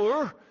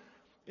insecure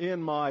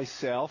in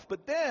myself.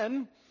 But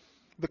then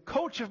the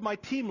coach of my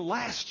team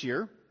last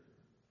year,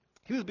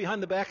 he was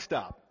behind the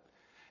backstop.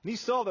 And he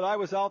saw that I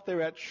was out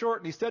there at short,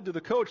 and he said to the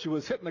coach who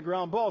was hitting the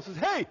ground ball, he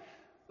says, "Hey,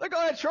 look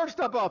at that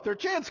shortstop out there,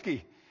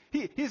 Chansky.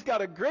 He's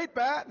got a great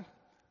bat,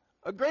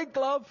 a great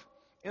glove,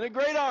 and a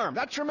great arm.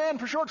 That's your man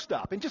for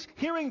shortstop." And just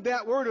hearing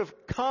that word of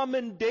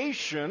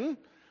commendation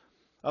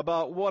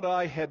about what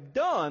I had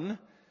done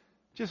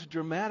just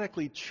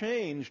dramatically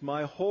changed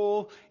my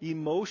whole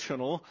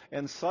emotional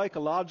and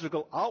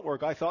psychological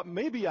outlook. I thought,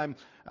 maybe I'm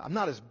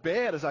not as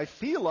bad as I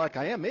feel like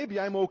I am. Maybe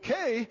I'm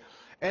okay.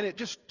 And it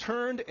just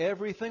turned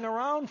everything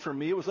around for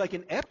me. It was like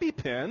an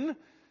EpiPen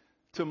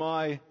to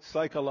my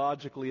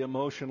psychologically,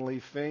 emotionally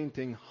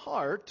fainting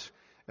heart.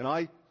 And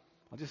I'll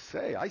just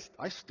say,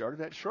 I started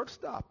at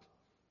shortstop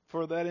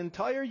for that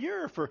entire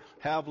year for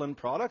Haviland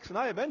Products, and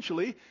I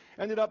eventually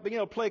ended up being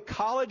able to play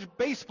college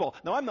baseball.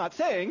 Now, I'm not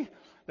saying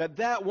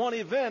that one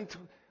event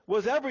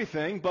was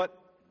everything, but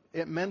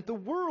it meant the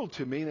world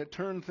to me, and it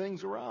turned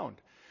things around.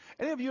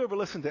 Any of you ever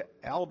listened to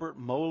Albert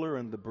Mohler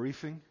and The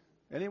Briefing?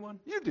 Anyone?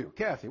 You do.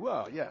 Kathy,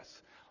 well,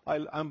 yes.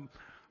 I'm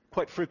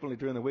quite frequently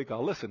during the week,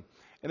 I'll listen.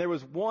 And there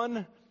was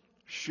one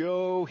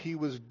show he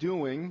was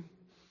doing.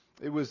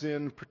 It was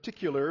in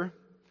particular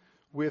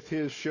with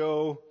his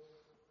show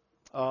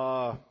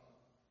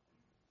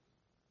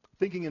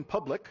Thinking in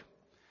Public,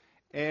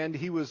 and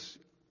he was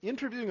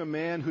interviewing a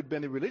man who'd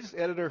been the religious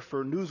editor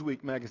for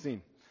Newsweek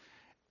magazine.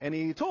 And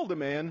he told the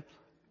man,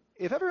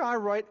 if ever I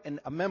write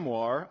a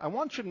memoir, I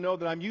want you to know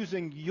that I'm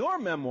using your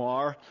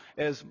memoir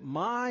as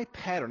my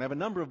pattern. I have a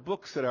number of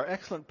books that are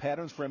excellent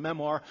patterns for a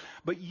memoir,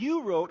 but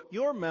you wrote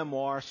your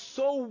memoir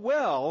so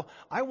well,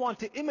 I want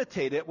to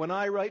imitate it when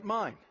I write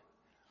mine.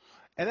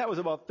 And that was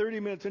about 30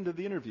 minutes into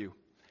the interview.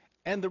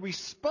 And the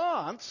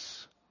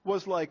response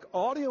was like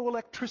audio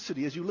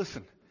electricity as you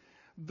listen.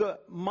 The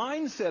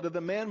mindset of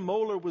the man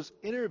Mohler was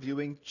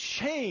interviewing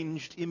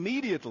changed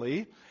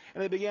immediately,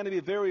 and he began to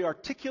be very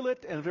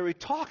articulate and very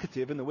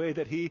talkative in the way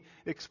that he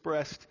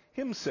expressed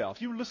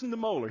himself. You listen to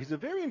Mohler. He's a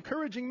very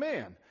encouraging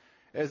man.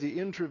 as he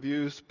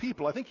interviews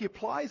people. I think he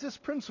applies this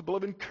principle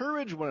of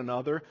encourage one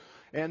another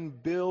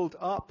and build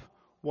up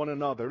one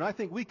another. And I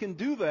think we can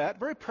do that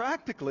very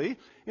practically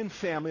in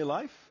family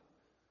life,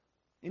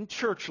 in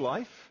church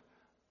life,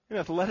 in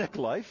athletic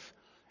life,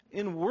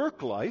 in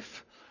work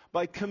life,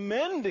 by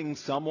commending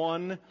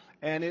someone,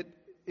 and it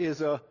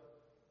is a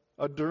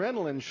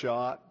adrenaline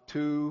shot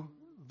to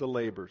the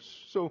labors.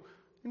 So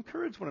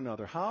encourage one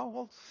another. How?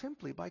 Well,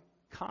 simply by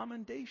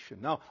commendation.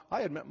 Now,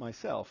 I admit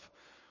myself,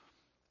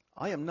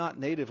 I am not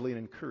natively an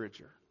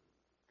encourager.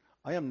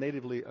 I am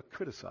natively a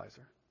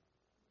criticizer.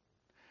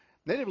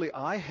 Natively,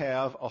 I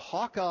have a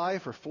hawk eye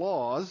for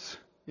flaws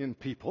in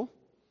people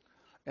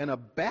and a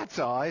bat's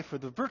eye for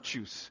the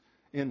virtues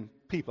in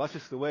people. That's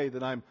just the way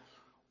that I'm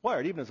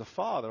wired. Even as a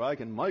father, I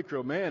can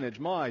micromanage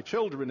my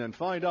children and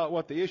find out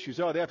what the issues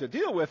are they have to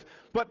deal with.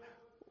 But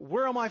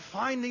where am I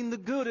finding the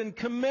good and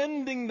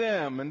commending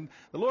them? And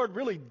the Lord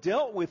really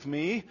dealt with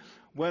me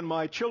when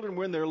my children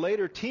were in their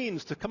later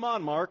teens to, come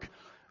on, Mark,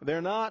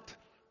 they're not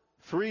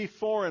 3,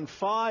 4, and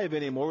 5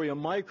 anymore, where you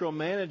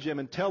micromanage them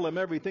and tell them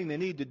everything they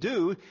need to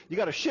do. You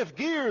got to shift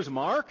gears,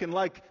 Mark, and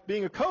like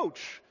being a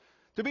coach,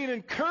 to be an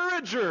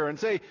encourager and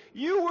say,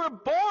 you were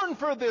born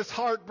for this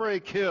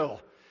heartbreak hill.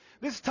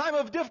 This time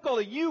of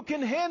difficulty, you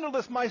can handle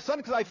this, my son,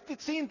 because I've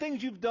seen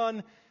things you've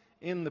done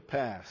in the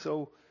past.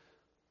 So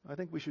I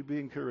think we should be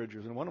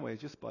encouragers. And one way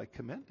is just by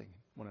commending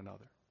one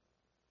another,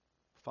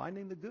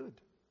 finding the good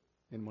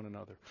in one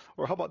another.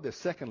 Or how about this?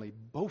 Secondly,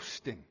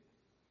 boasting.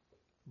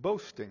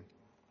 Boasting.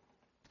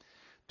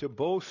 To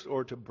boast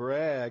or to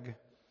brag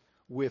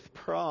with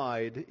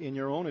pride in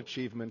your own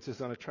achievements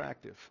is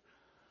unattractive.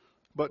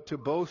 But to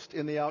boast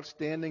in the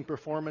outstanding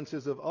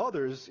performances of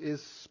others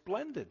is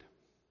splendid.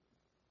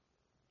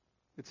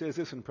 It says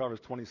this in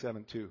Proverbs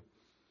 27:2.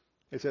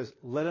 It says,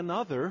 let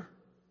another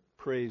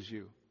praise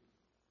you,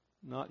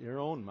 not your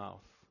own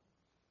mouth.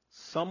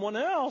 Someone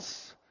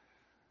else,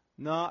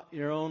 not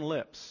your own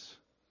lips.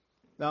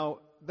 Now,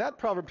 that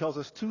proverb tells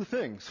us two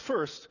things.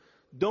 First,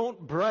 don't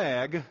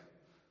brag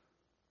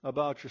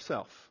about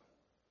yourself.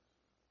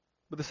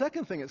 But the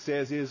second thing it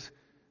says is,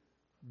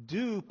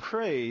 do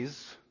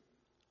praise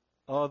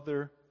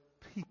other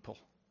people.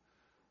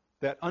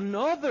 That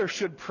another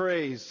should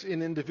praise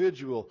an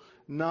individual,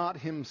 not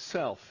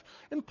himself.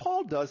 And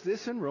Paul does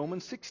this in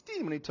Romans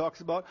 16 when he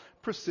talks about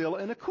Priscilla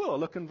and Aquila.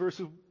 Look in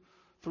verses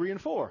 3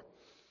 and 4.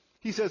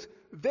 He says,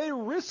 they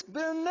risked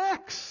their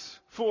necks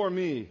for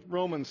me,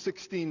 Romans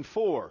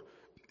 16:4.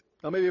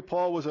 Now maybe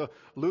Paul was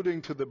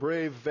alluding to the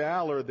brave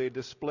valor they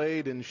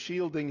displayed in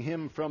shielding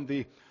him from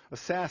the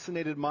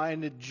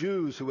assassinated-minded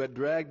Jews who had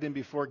dragged him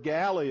before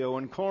Gallio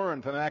in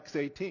Corinth in Acts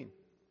 18.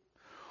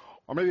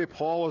 Or maybe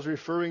Paul was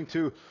referring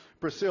to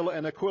Priscilla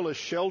and Aquila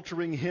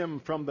sheltering him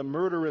from the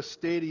murderous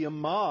stadium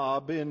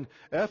mob in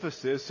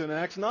Ephesus in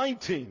Acts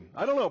 19.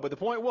 I don't know, but the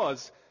point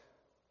was,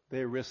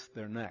 they risked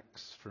their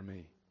necks for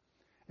me.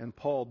 And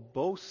Paul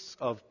boasts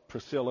of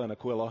Priscilla and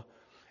Aquila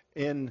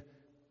in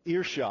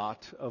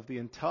earshot of the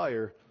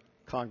entire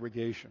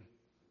congregation.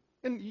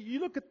 And you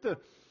look at the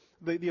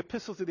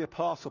epistles of the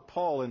Apostle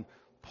Paul, and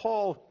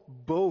Paul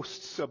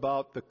boasts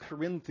about the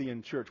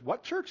Corinthian church.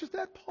 What church is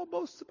that Paul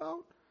boasts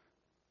about?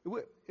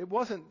 It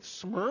wasn't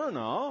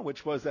Smyrna,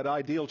 which was that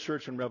ideal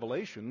church in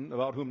Revelation,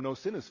 about whom no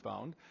sin is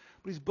found,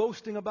 but he's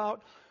boasting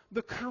about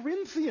the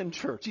Corinthian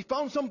church. He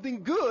found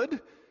something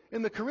good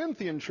in the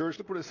Corinthian church.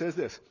 Look what it says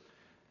this.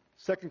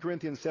 2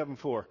 Corinthians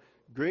 7:4.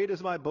 Great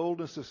is my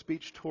boldness of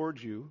speech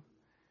towards you.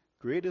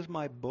 Great is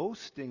my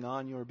boasting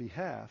on your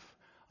behalf.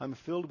 I'm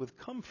filled with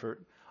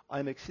comfort.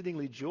 I'm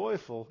exceedingly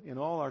joyful in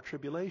all our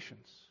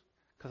tribulations.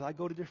 Because I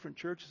go to different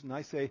churches and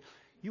I say,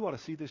 you ought to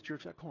see this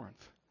church at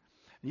Corinth.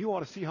 And you ought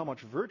to see how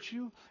much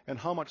virtue and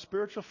how much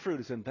spiritual fruit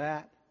is in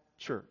that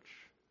church.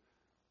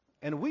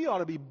 And we ought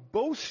to be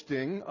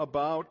boasting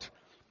about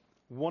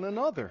one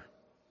another.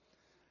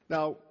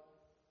 Now,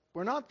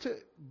 we're not to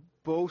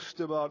boast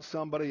about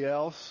somebody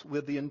else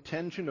with the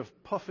intention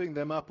of puffing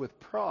them up with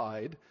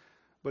pride,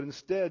 but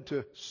instead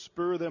to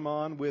spur them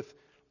on with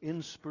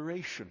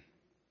inspiration.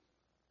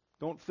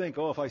 Don't think,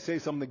 if I say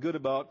something good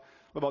about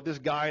this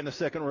guy in the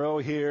second row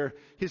here,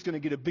 he's going to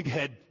get a big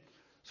head.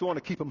 So I want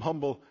to keep him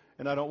humble,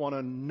 and I don't want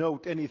to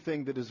note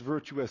anything that is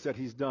virtuous that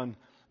he's done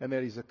and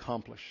that he's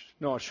accomplished.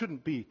 No, it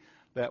shouldn't be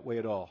that way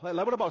at all.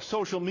 What about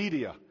social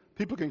media?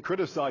 People can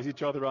criticize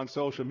each other on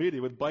social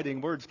media with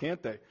biting words,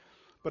 can't they?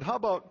 But how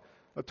about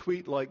a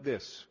tweet like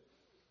this?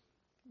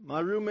 My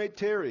roommate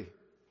Terry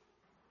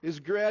is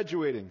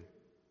graduating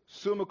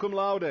summa cum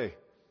laude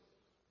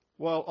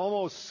while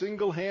almost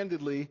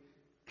single-handedly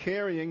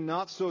carrying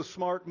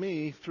not-so-smart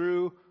me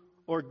through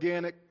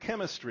organic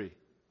chemistry.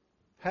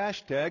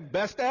 Hashtag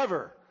best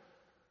ever.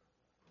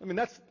 I mean,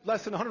 that's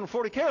less than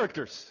 140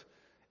 characters.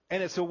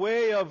 And it's a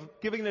way of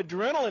giving an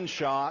adrenaline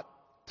shot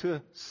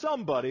to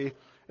somebody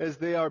as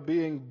they are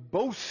being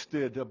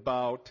boasted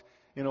about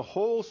in a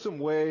wholesome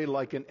way,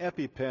 like an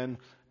EpiPen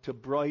to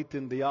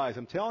brighten the eyes.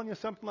 I'm telling you,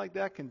 something like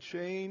that can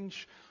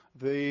change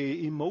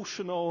the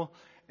emotional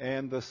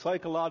and the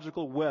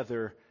psychological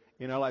weather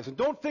in our lives. And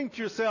don't think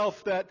to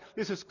yourself that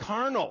this is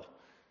carnal.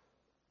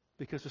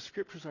 because the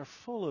Scriptures are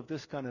full of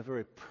this kind of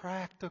very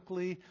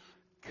practically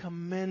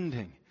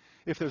commending.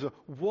 If there's a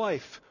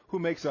wife who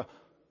makes a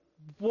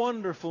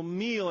wonderful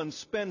meal and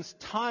spends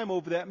time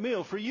over that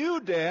meal, for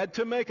you, Dad,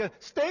 to make a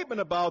statement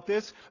about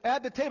this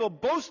at the table,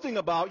 boasting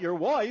about your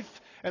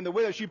wife and the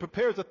way that she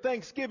prepares a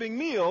Thanksgiving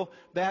meal,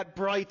 that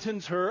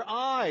brightens her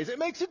eyes. It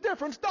makes a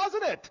difference,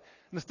 doesn't it?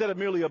 Instead of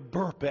merely a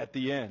burp at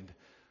the end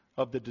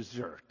of the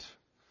dessert.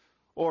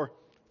 Or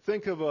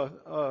think of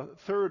a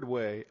third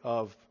way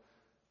of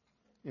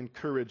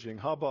encouraging.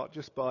 How about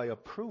just by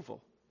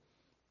approval?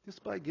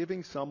 Just by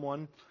giving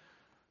someone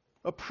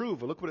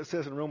approval. Look what it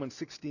says in Romans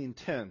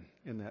 16:10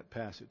 in that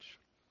passage.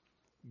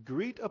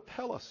 Greet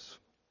Apelles,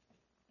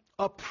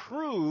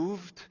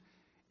 approved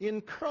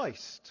in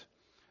Christ.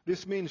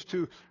 This means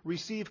to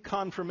receive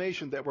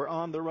confirmation that we're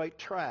on the right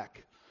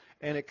track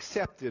and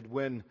accepted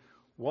when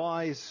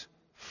wise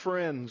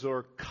friends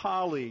or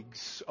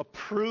colleagues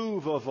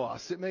approve of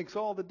us. It makes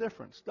all the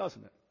difference,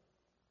 doesn't it?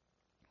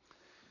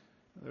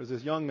 There's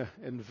this young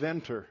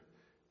inventor,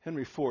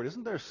 Henry Ford.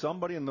 Isn't there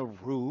somebody in the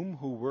room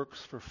who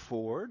works for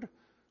Ford?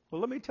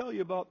 Well, let me tell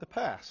you about the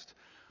past.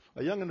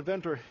 A young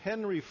inventor,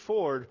 Henry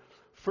Ford,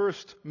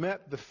 first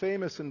met the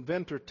famous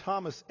inventor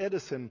Thomas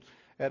Edison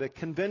at a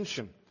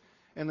convention.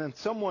 And then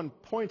someone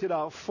pointed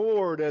out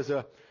Ford as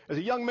a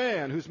young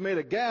man who's made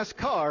a gas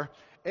car.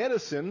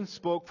 Edison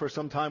spoke for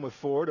some time with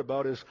Ford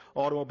about his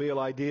automobile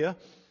idea.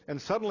 And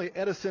suddenly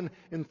Edison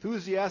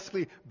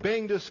enthusiastically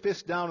banged his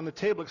fist down on the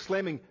table,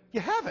 exclaiming,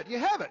 "You have it, you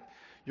have it.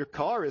 Your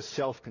car is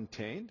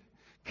self-contained,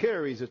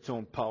 carries its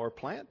own power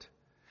plant."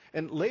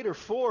 And later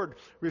Ford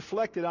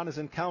reflected on his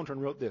encounter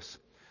and wrote this: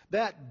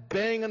 "That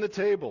bang on the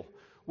table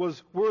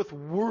was worth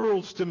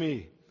worlds to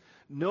me.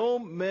 No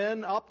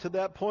men up to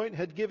that point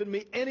had given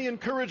me any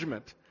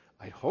encouragement.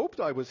 I hoped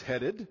I was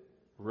headed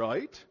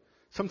right.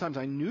 Sometimes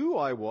I knew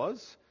I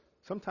was.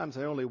 Sometimes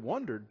I only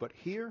wondered. But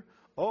here,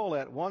 all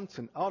at once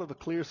and out of a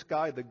clear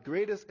sky, the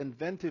greatest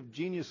inventive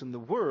genius in the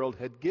world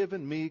had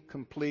given me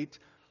complete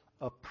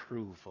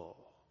approval."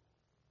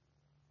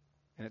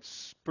 And it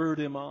spurred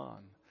him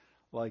on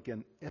like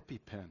an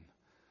EpiPen,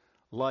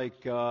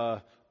 like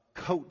a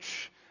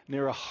coach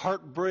near a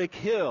heartbreak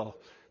hill,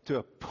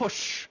 to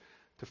push,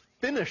 to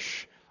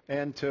finish,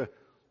 and to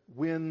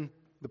win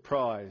the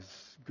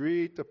prize.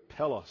 Greet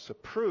Apelles,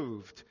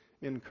 approved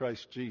in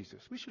Christ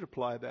Jesus. We should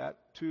apply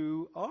that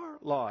to our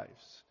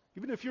lives.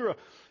 Even if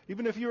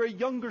you're a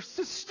younger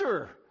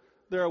sister,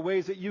 there are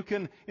ways that you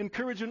can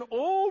encourage an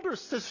older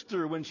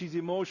sister when she's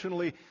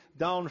emotionally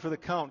down for the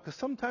count. Because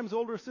sometimes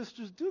older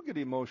sisters do get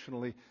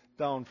emotionally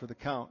down for the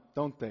count,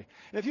 don't they?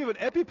 And if you have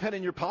an EpiPen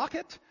in your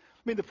pocket,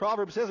 the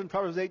proverb says in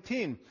Proverbs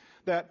 18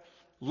 that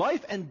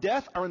life and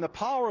death are in the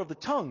power of the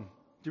tongue.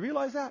 Do you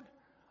realize that?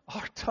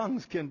 Our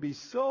tongues can be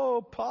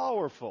so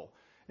powerful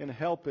in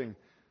helping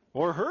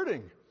or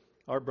hurting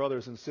our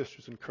brothers and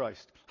sisters in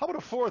Christ. How about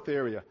a fourth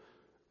area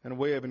and a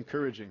way of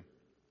encouraging?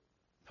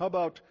 How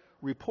about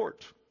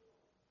report?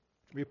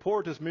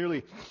 Report is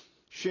merely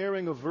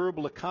sharing a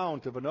verbal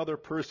account of another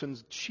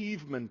person's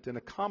achievement and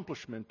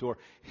accomplishment or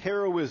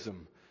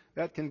heroism.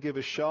 That can give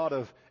a shot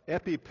of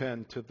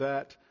EpiPen to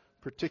that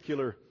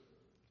particular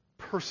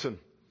person.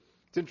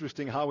 It's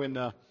interesting how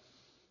in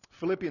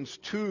Philippians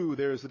 2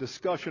 there's a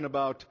discussion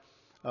about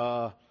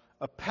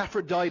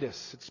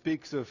Epaphroditus. It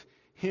speaks of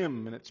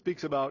him, and it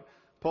speaks about,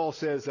 Paul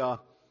says,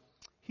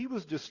 he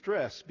was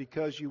distressed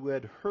because you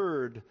had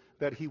heard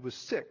that he was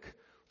sick.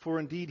 For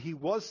indeed he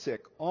was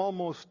sick,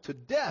 almost to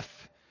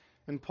death.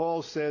 And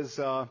Paul says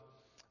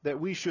that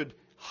we should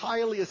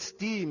highly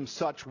esteem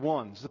such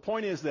ones. The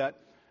point is that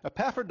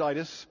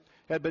Epaphroditus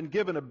had been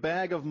given a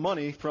bag of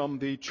money from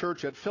the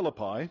church at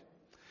Philippi,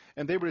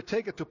 and they were to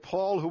take it to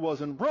Paul, who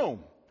was in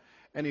Rome.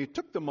 And he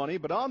took the money,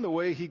 but on the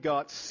way he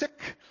got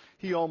sick.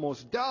 He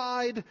almost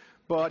died,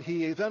 but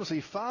he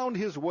eventually found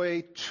his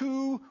way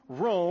to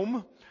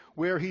Rome,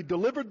 where he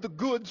delivered the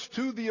goods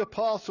to the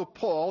Apostle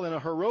Paul in a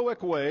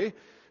heroic way,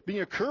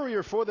 being a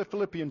courier for the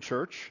Philippian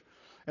church.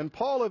 And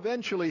Paul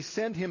eventually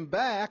sent him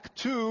back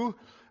to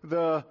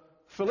the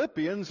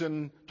Philippians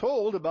and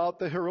told about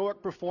the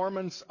heroic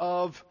performance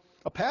of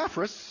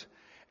Epaphras.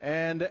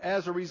 And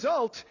as a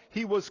result,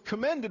 he was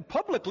commended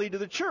publicly to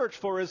the church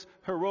for his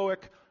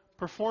heroic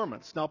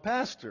performance. Now,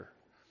 Pastor,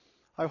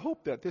 I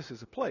hope that this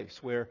is a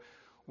place where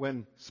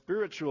when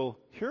spiritual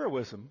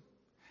heroism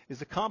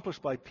is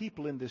accomplished by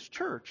people in this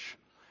church,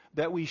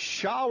 that we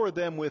shower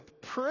them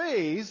with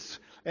praise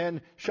and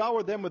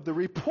shower them with the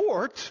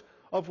report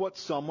of what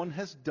someone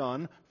has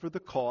done for the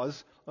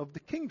cause of the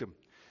kingdom.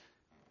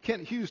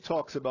 Kent Hughes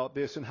talks about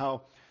this and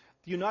how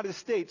the United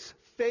States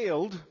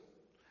failed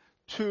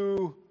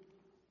to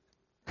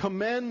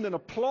commend and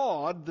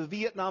applaud the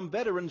Vietnam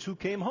veterans who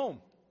came home.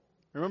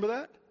 Remember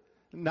that?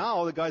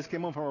 Now the guys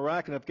came home from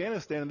Iraq and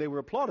Afghanistan and they were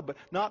applauded, but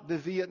not the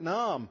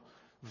Vietnam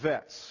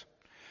vets.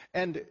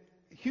 And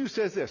Hughes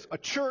says this: a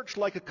church,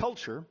 like a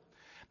culture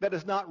that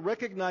does not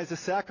recognize the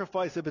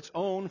sacrifice of its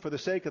own for the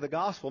sake of the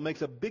gospel,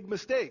 makes a big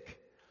mistake.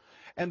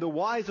 And the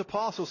wise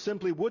apostles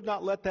simply would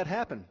not let that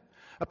happen.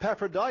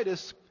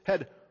 Epaphroditus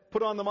had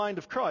put on the mind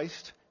of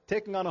Christ,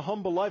 taking on a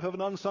humble life of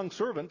an unsung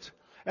servant.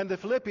 And the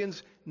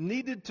Philippians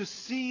needed to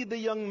see the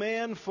young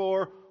man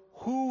for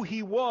who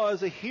he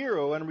was, a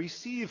hero, and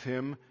receive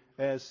him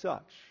as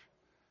such.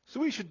 So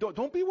we should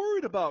don't be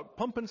worried about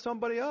pumping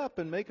somebody up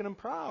and making them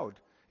proud.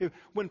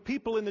 When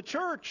people in the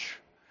church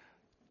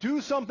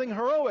do something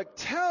heroic,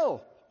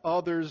 tell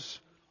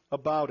others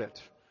about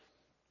it.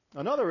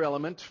 Another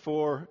element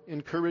for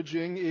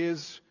encouraging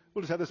is,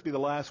 we'll just have this be the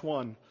last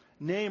one,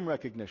 name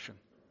recognition.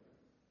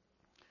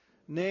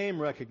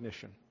 Name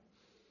recognition.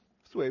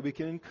 That's the way we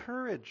can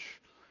encourage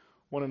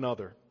one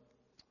another.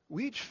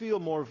 We each feel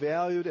more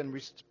valued and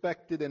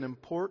respected and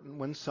important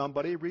when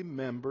somebody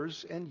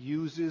remembers and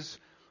uses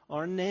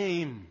our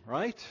name,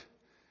 right?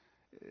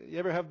 You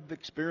ever have the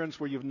experience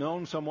where you've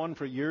known someone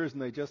for years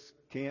and they just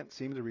can't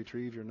seem to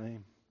retrieve your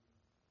name?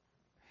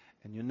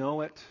 And you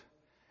know it,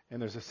 and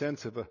there's a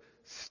sense of a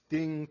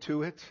sting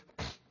to it.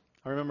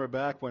 I remember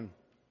back when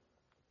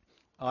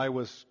I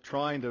was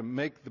trying to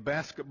make the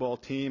basketball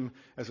team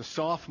as a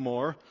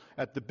sophomore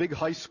at the big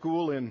high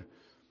school in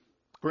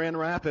Grand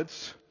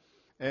Rapids,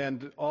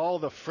 and all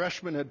the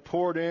freshmen had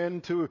poured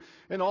in,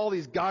 and all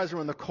these guys were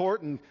on the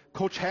court, and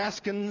Coach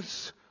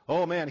Haskins,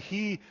 oh man,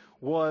 he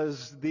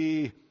was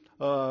the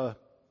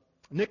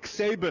Nick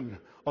Saban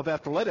of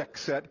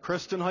athletics at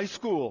Creston High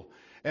School.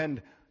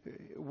 And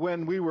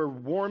when we were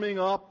warming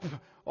up,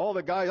 all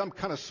the guys, I'm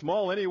kind of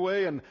small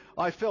anyway, and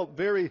I felt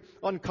very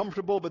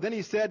uncomfortable, but then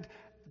he said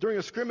during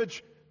a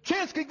scrimmage,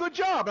 "Chansky, good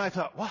job." And I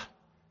thought, what?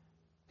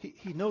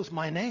 He knows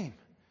my name.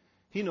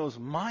 He knows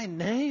my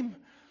name?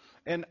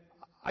 And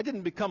I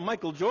didn't become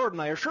Michael Jordan,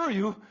 I assure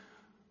you,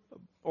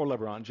 or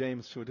LeBron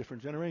James to a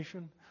different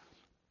generation.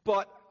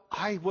 But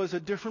I was a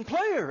different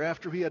player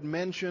after he had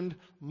mentioned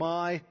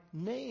my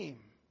name.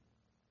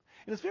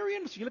 And it's very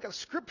interesting. You look at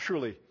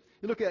scripturally.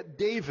 You look at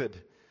David.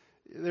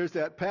 There's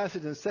that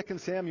passage in 2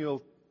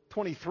 Samuel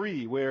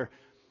 23 where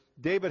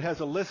David has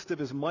a list of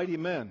his mighty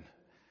men.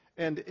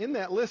 And in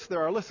that list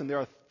there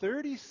are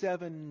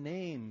 37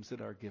 names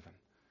that are given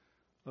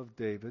of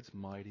David's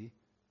mighty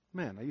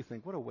men. Now you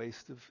think, what a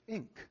waste of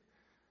ink.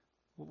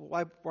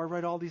 Why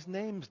write all these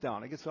names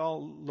down? I guess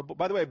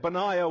by the way,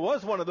 Benaiah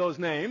was one of those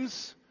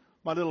names.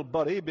 My little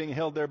buddy being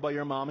held there by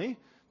your mommy.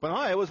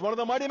 Benaiah was one of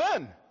the mighty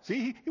men.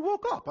 See, he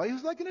woke up. He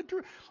was like an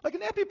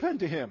EpiPen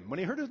to him when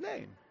he heard his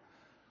name.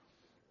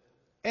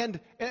 And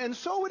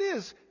so it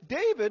is.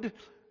 David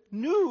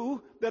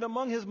knew that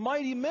among his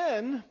mighty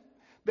men,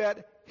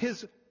 that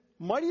his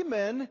mighty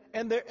men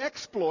and their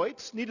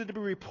exploits needed to be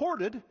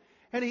reported,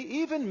 and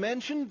he even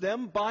mentioned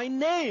them by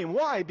name.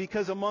 Why?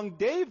 Because among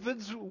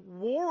David's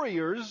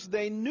warriors,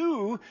 they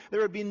knew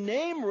there would be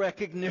name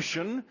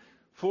recognition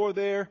for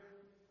their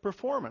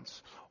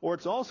performance. Or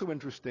it's also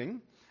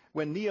interesting,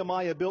 when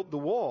Nehemiah built the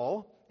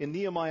wall, in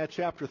Nehemiah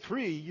chapter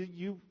 3,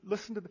 you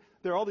listen to,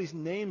 there are all these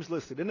names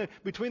listed. And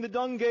between the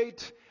dung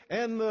gate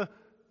and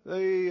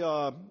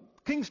the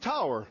king's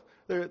tower,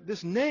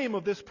 this name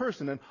of this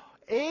person, and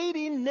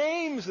 80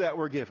 names that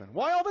were given.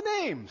 Why all the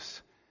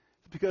names?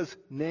 Because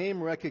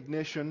name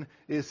recognition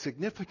is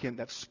significant.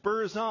 That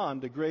spurs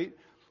on to great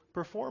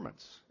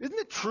performance. Isn't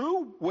it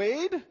true,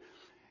 Wade?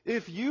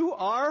 If you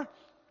are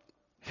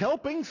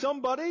helping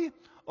somebody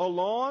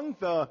along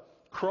the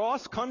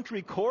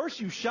cross-country course,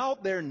 you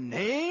shout their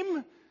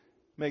name,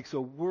 makes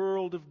a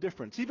world of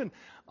difference. Even,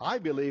 I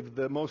believe,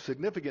 the most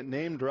significant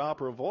name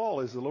dropper of all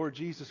is the Lord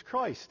Jesus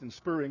Christ in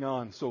spurring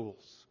on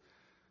souls.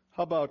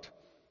 How about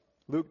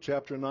Luke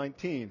chapter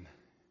 19?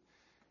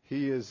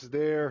 He is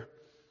there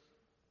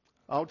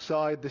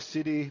outside the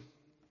city,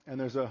 and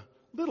there's a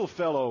little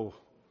fellow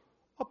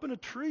up in a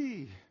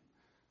tree.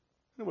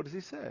 And what does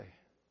he say?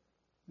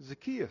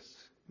 Zacchaeus.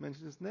 He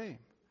mentions his name.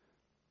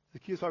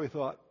 Zacchaeus probably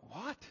thought,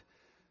 what?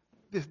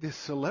 This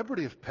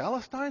celebrity of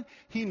Palestine?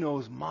 He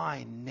knows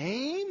my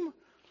name?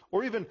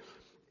 Or even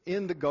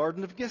in the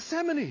Garden of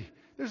Gethsemane,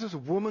 there's this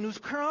woman who's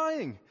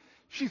crying.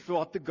 She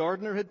thought the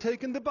gardener had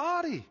taken the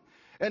body.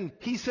 And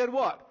he said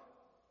what?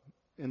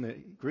 In the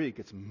Greek,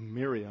 it's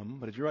Miriam,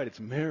 but you're right, it's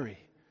Mary.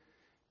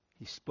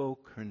 He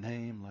spoke her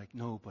name like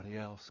nobody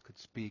else could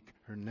speak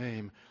her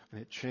name,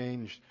 and it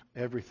changed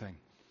everything.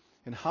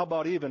 And how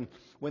about even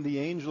when the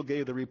angel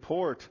gave the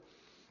report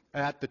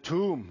at the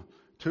tomb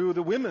to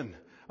the women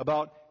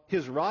about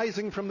his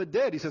rising from the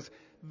dead? He says,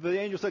 the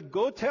angel said,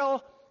 go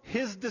tell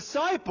his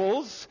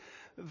disciples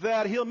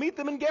that he'll meet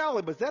them in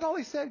Galilee. But is that all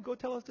he said? Go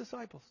tell his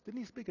disciples. Didn't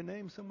he speak a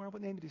name somewhere?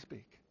 What name did he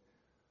speak?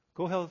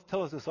 Go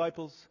tell his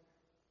disciples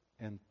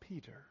and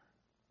Peter.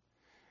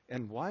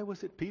 And why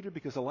was it Peter?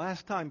 Because the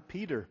last time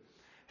Peter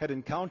had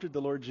encountered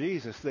the Lord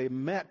Jesus, they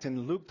met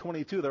in Luke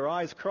 22, their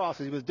eyes crossed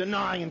as he was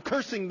denying and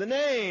cursing the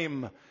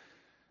name. And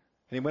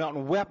he went out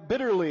and wept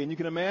bitterly. And you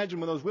can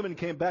imagine when those women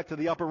came back to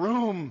the upper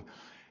room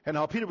and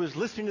how Peter was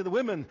listening to the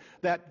women,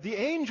 that the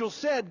angel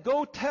said,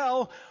 go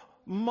tell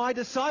my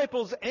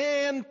disciples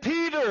and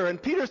Peter.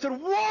 And Peter said,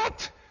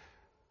 what?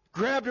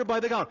 Grabbed her by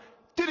the gown.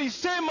 Did he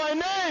say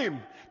my name?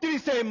 Did he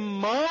say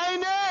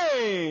my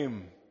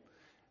name?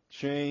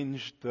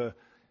 Changed the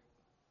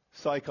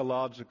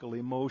psychological,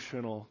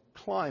 emotional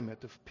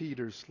climate of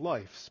Peter's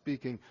life,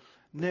 speaking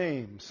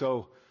name.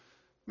 So,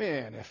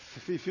 man,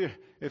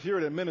 if you're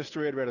an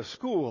administrator at a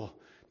school,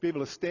 be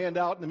able to stand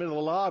out in the middle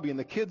of the lobby and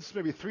the kids,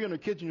 maybe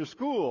 300 kids in your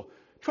school,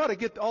 try to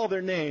get all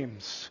their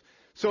names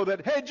so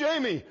that, hey,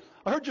 Jamie,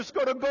 I heard you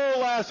scored a goal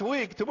last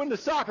week to win the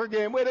soccer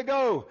game. Way to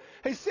go.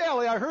 Hey,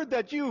 Sally, I heard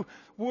that you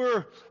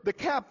were the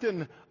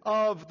captain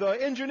of the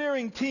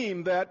engineering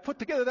team that put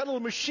together that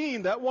little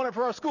machine that won it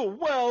for our school.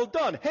 Well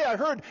done. Hey, I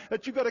heard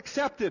that you got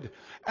accepted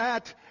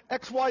at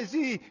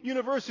XYZ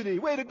University.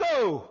 Way to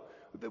go.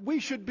 We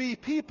should be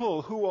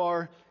people who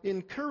are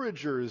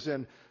encouragers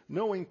and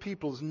knowing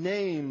people's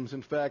names.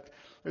 In fact,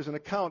 there's an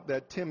account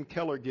that Tim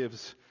Keller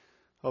gives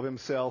of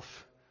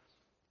himself.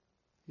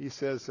 He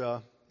says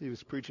he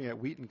was preaching at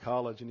Wheaton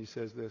College, and he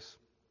says this: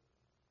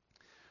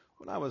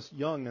 when I was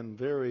young and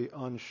very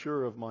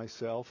unsure of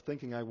myself,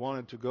 thinking I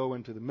wanted to go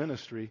into the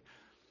ministry,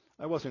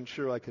 I wasn't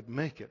sure I could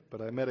make it,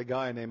 but I met a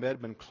guy named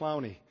Edmund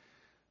Clowney,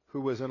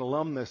 who was an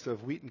alumnus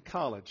of Wheaton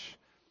College.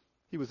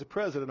 He was the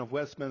president of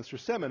Westminster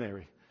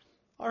Seminary.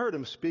 I heard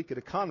him speak at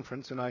a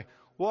conference, and I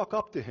walk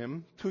up to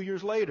him 2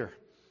 years later.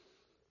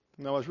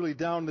 And I was really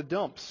down in the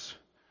dumps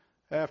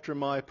after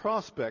my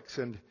prospects,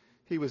 and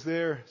he was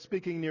there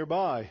speaking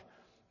nearby.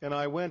 And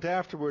I went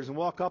afterwards and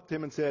walked up to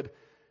him and said,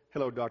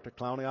 "Hello, Dr.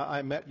 Clowney.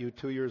 I met you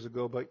 2 years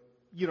ago, but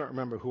you don't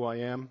remember who I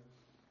am."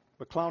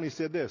 But Clowney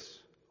said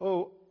this: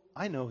 "Oh,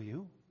 I know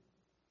you."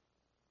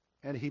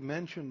 And he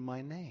mentioned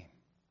my name.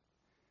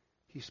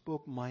 He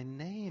spoke my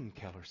name,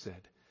 Keller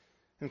said.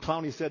 And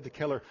Clowney said to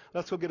Keller,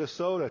 "Let's go get a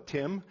soda,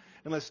 Tim,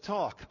 and let's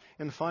talk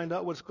and find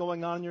out what's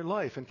going on in your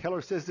life." And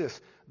Keller says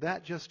this: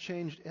 "That just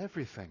changed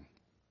everything.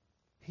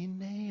 He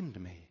named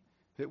me."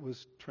 It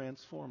was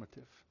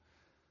transformative.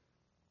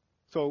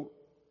 So,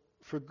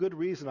 for good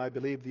reason, I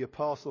believe the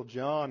Apostle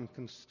John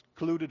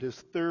concluded his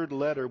third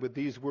letter with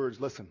these words.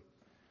 Listen: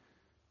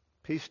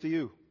 "Peace to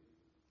you.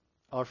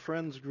 Our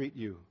friends greet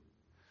you.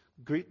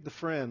 Greet the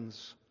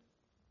friends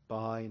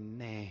by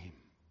name."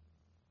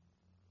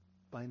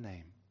 By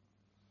name.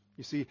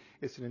 You see,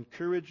 it's an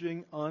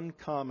encouraging,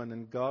 uncommon,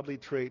 and godly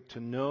trait to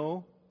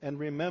know and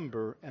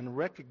remember and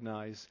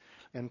recognize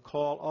and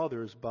call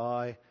others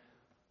by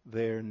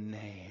their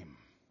name.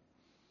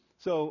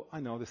 So, I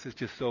know this is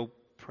just so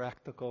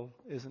practical,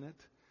 isn't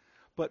it?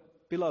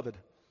 But, beloved,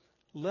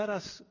 let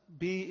us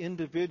be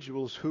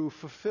individuals who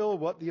fulfill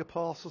what the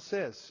apostle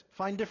says.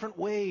 Find different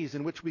ways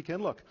in which we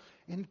can look.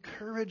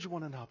 Encourage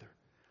one another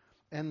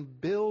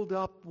and build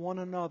up one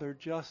another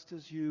just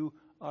as you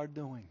are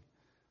doing.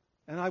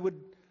 And I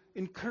would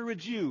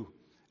encourage you.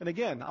 And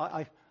again,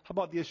 how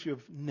about the issue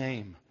of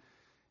name?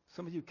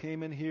 Some of you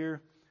came in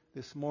here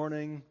this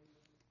morning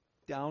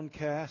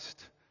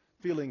downcast,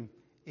 feeling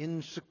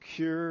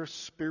insecure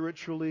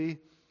spiritually,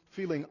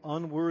 feeling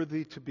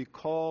unworthy to be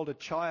called a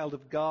child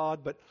of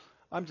God. But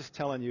I'm just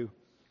telling you,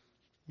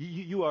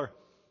 you are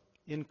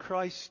in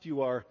Christ.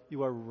 You are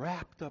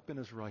wrapped up in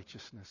His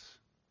righteousness.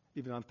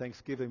 Even on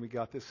Thanksgiving, we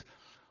got this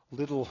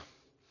little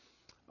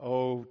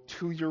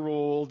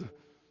 2-year-old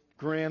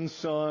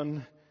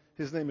grandson.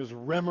 His name is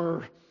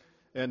Remmer.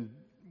 And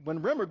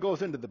when Remmer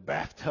goes into the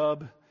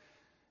bathtub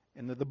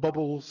and the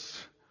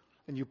bubbles,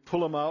 and you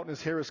pull him out and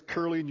his hair is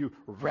curly, and you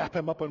wrap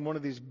him up in one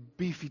of these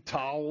beefy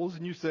towels,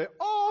 and you say,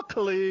 all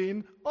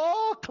clean.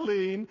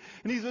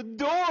 And he's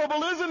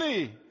adorable, isn't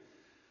he?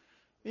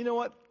 You know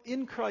what?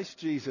 In Christ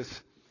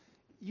Jesus,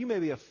 you may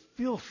be a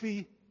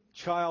filthy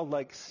child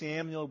like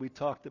Samuel we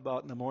talked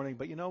about in the morning,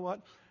 but you know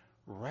what?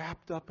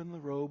 Wrapped up in the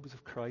robes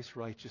of Christ's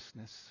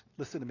righteousness.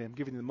 Listen to me. I'm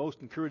giving you the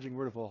most encouraging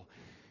word of all.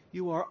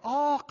 You are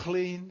all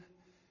clean.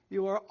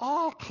 You are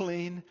all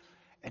clean.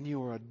 And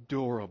you are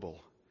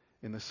adorable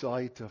in the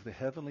sight of the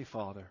Heavenly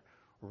Father,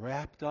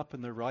 wrapped up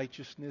in the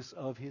righteousness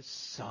of His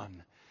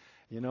Son.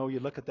 You know, you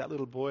look at that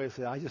little boy and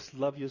say, "I just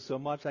love you so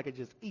much I could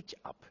just eat you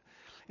up."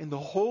 And the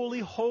holy,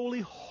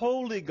 holy,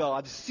 holy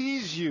God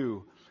sees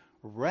you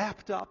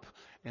wrapped up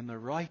in the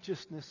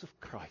righteousness of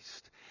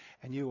Christ.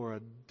 And you are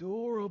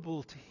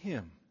adorable to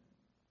Him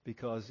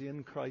because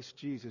in Christ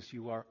Jesus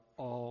you are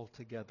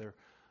altogether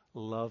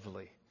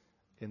lovely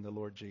in the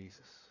Lord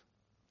Jesus.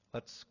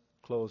 Let's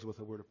close with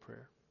a word of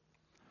prayer.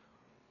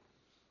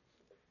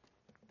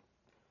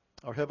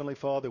 Our Heavenly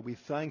Father, we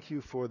thank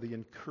You for the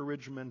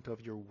encouragement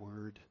of Your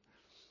Word.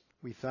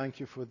 We thank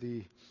You for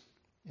the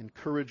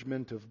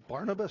encouragement of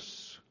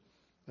Barnabas,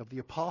 of the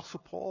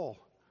Apostle Paul,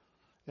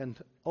 and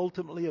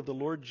ultimately of the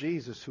Lord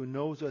Jesus, who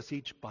knows us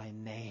each by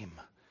name.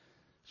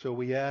 So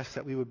we ask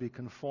that we would be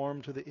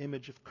conformed to the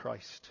image of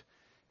Christ,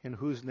 in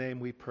whose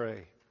name we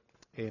pray.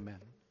 Amen.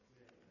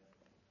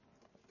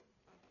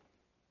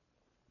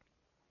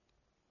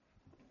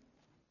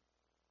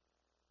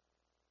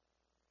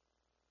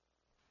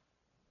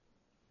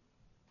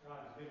 God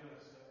has given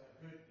us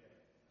a good day.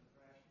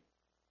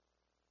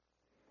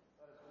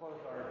 Let us close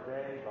our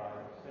day by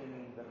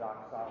singing the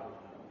doxology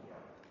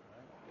together.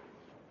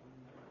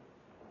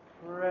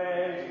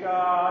 Praise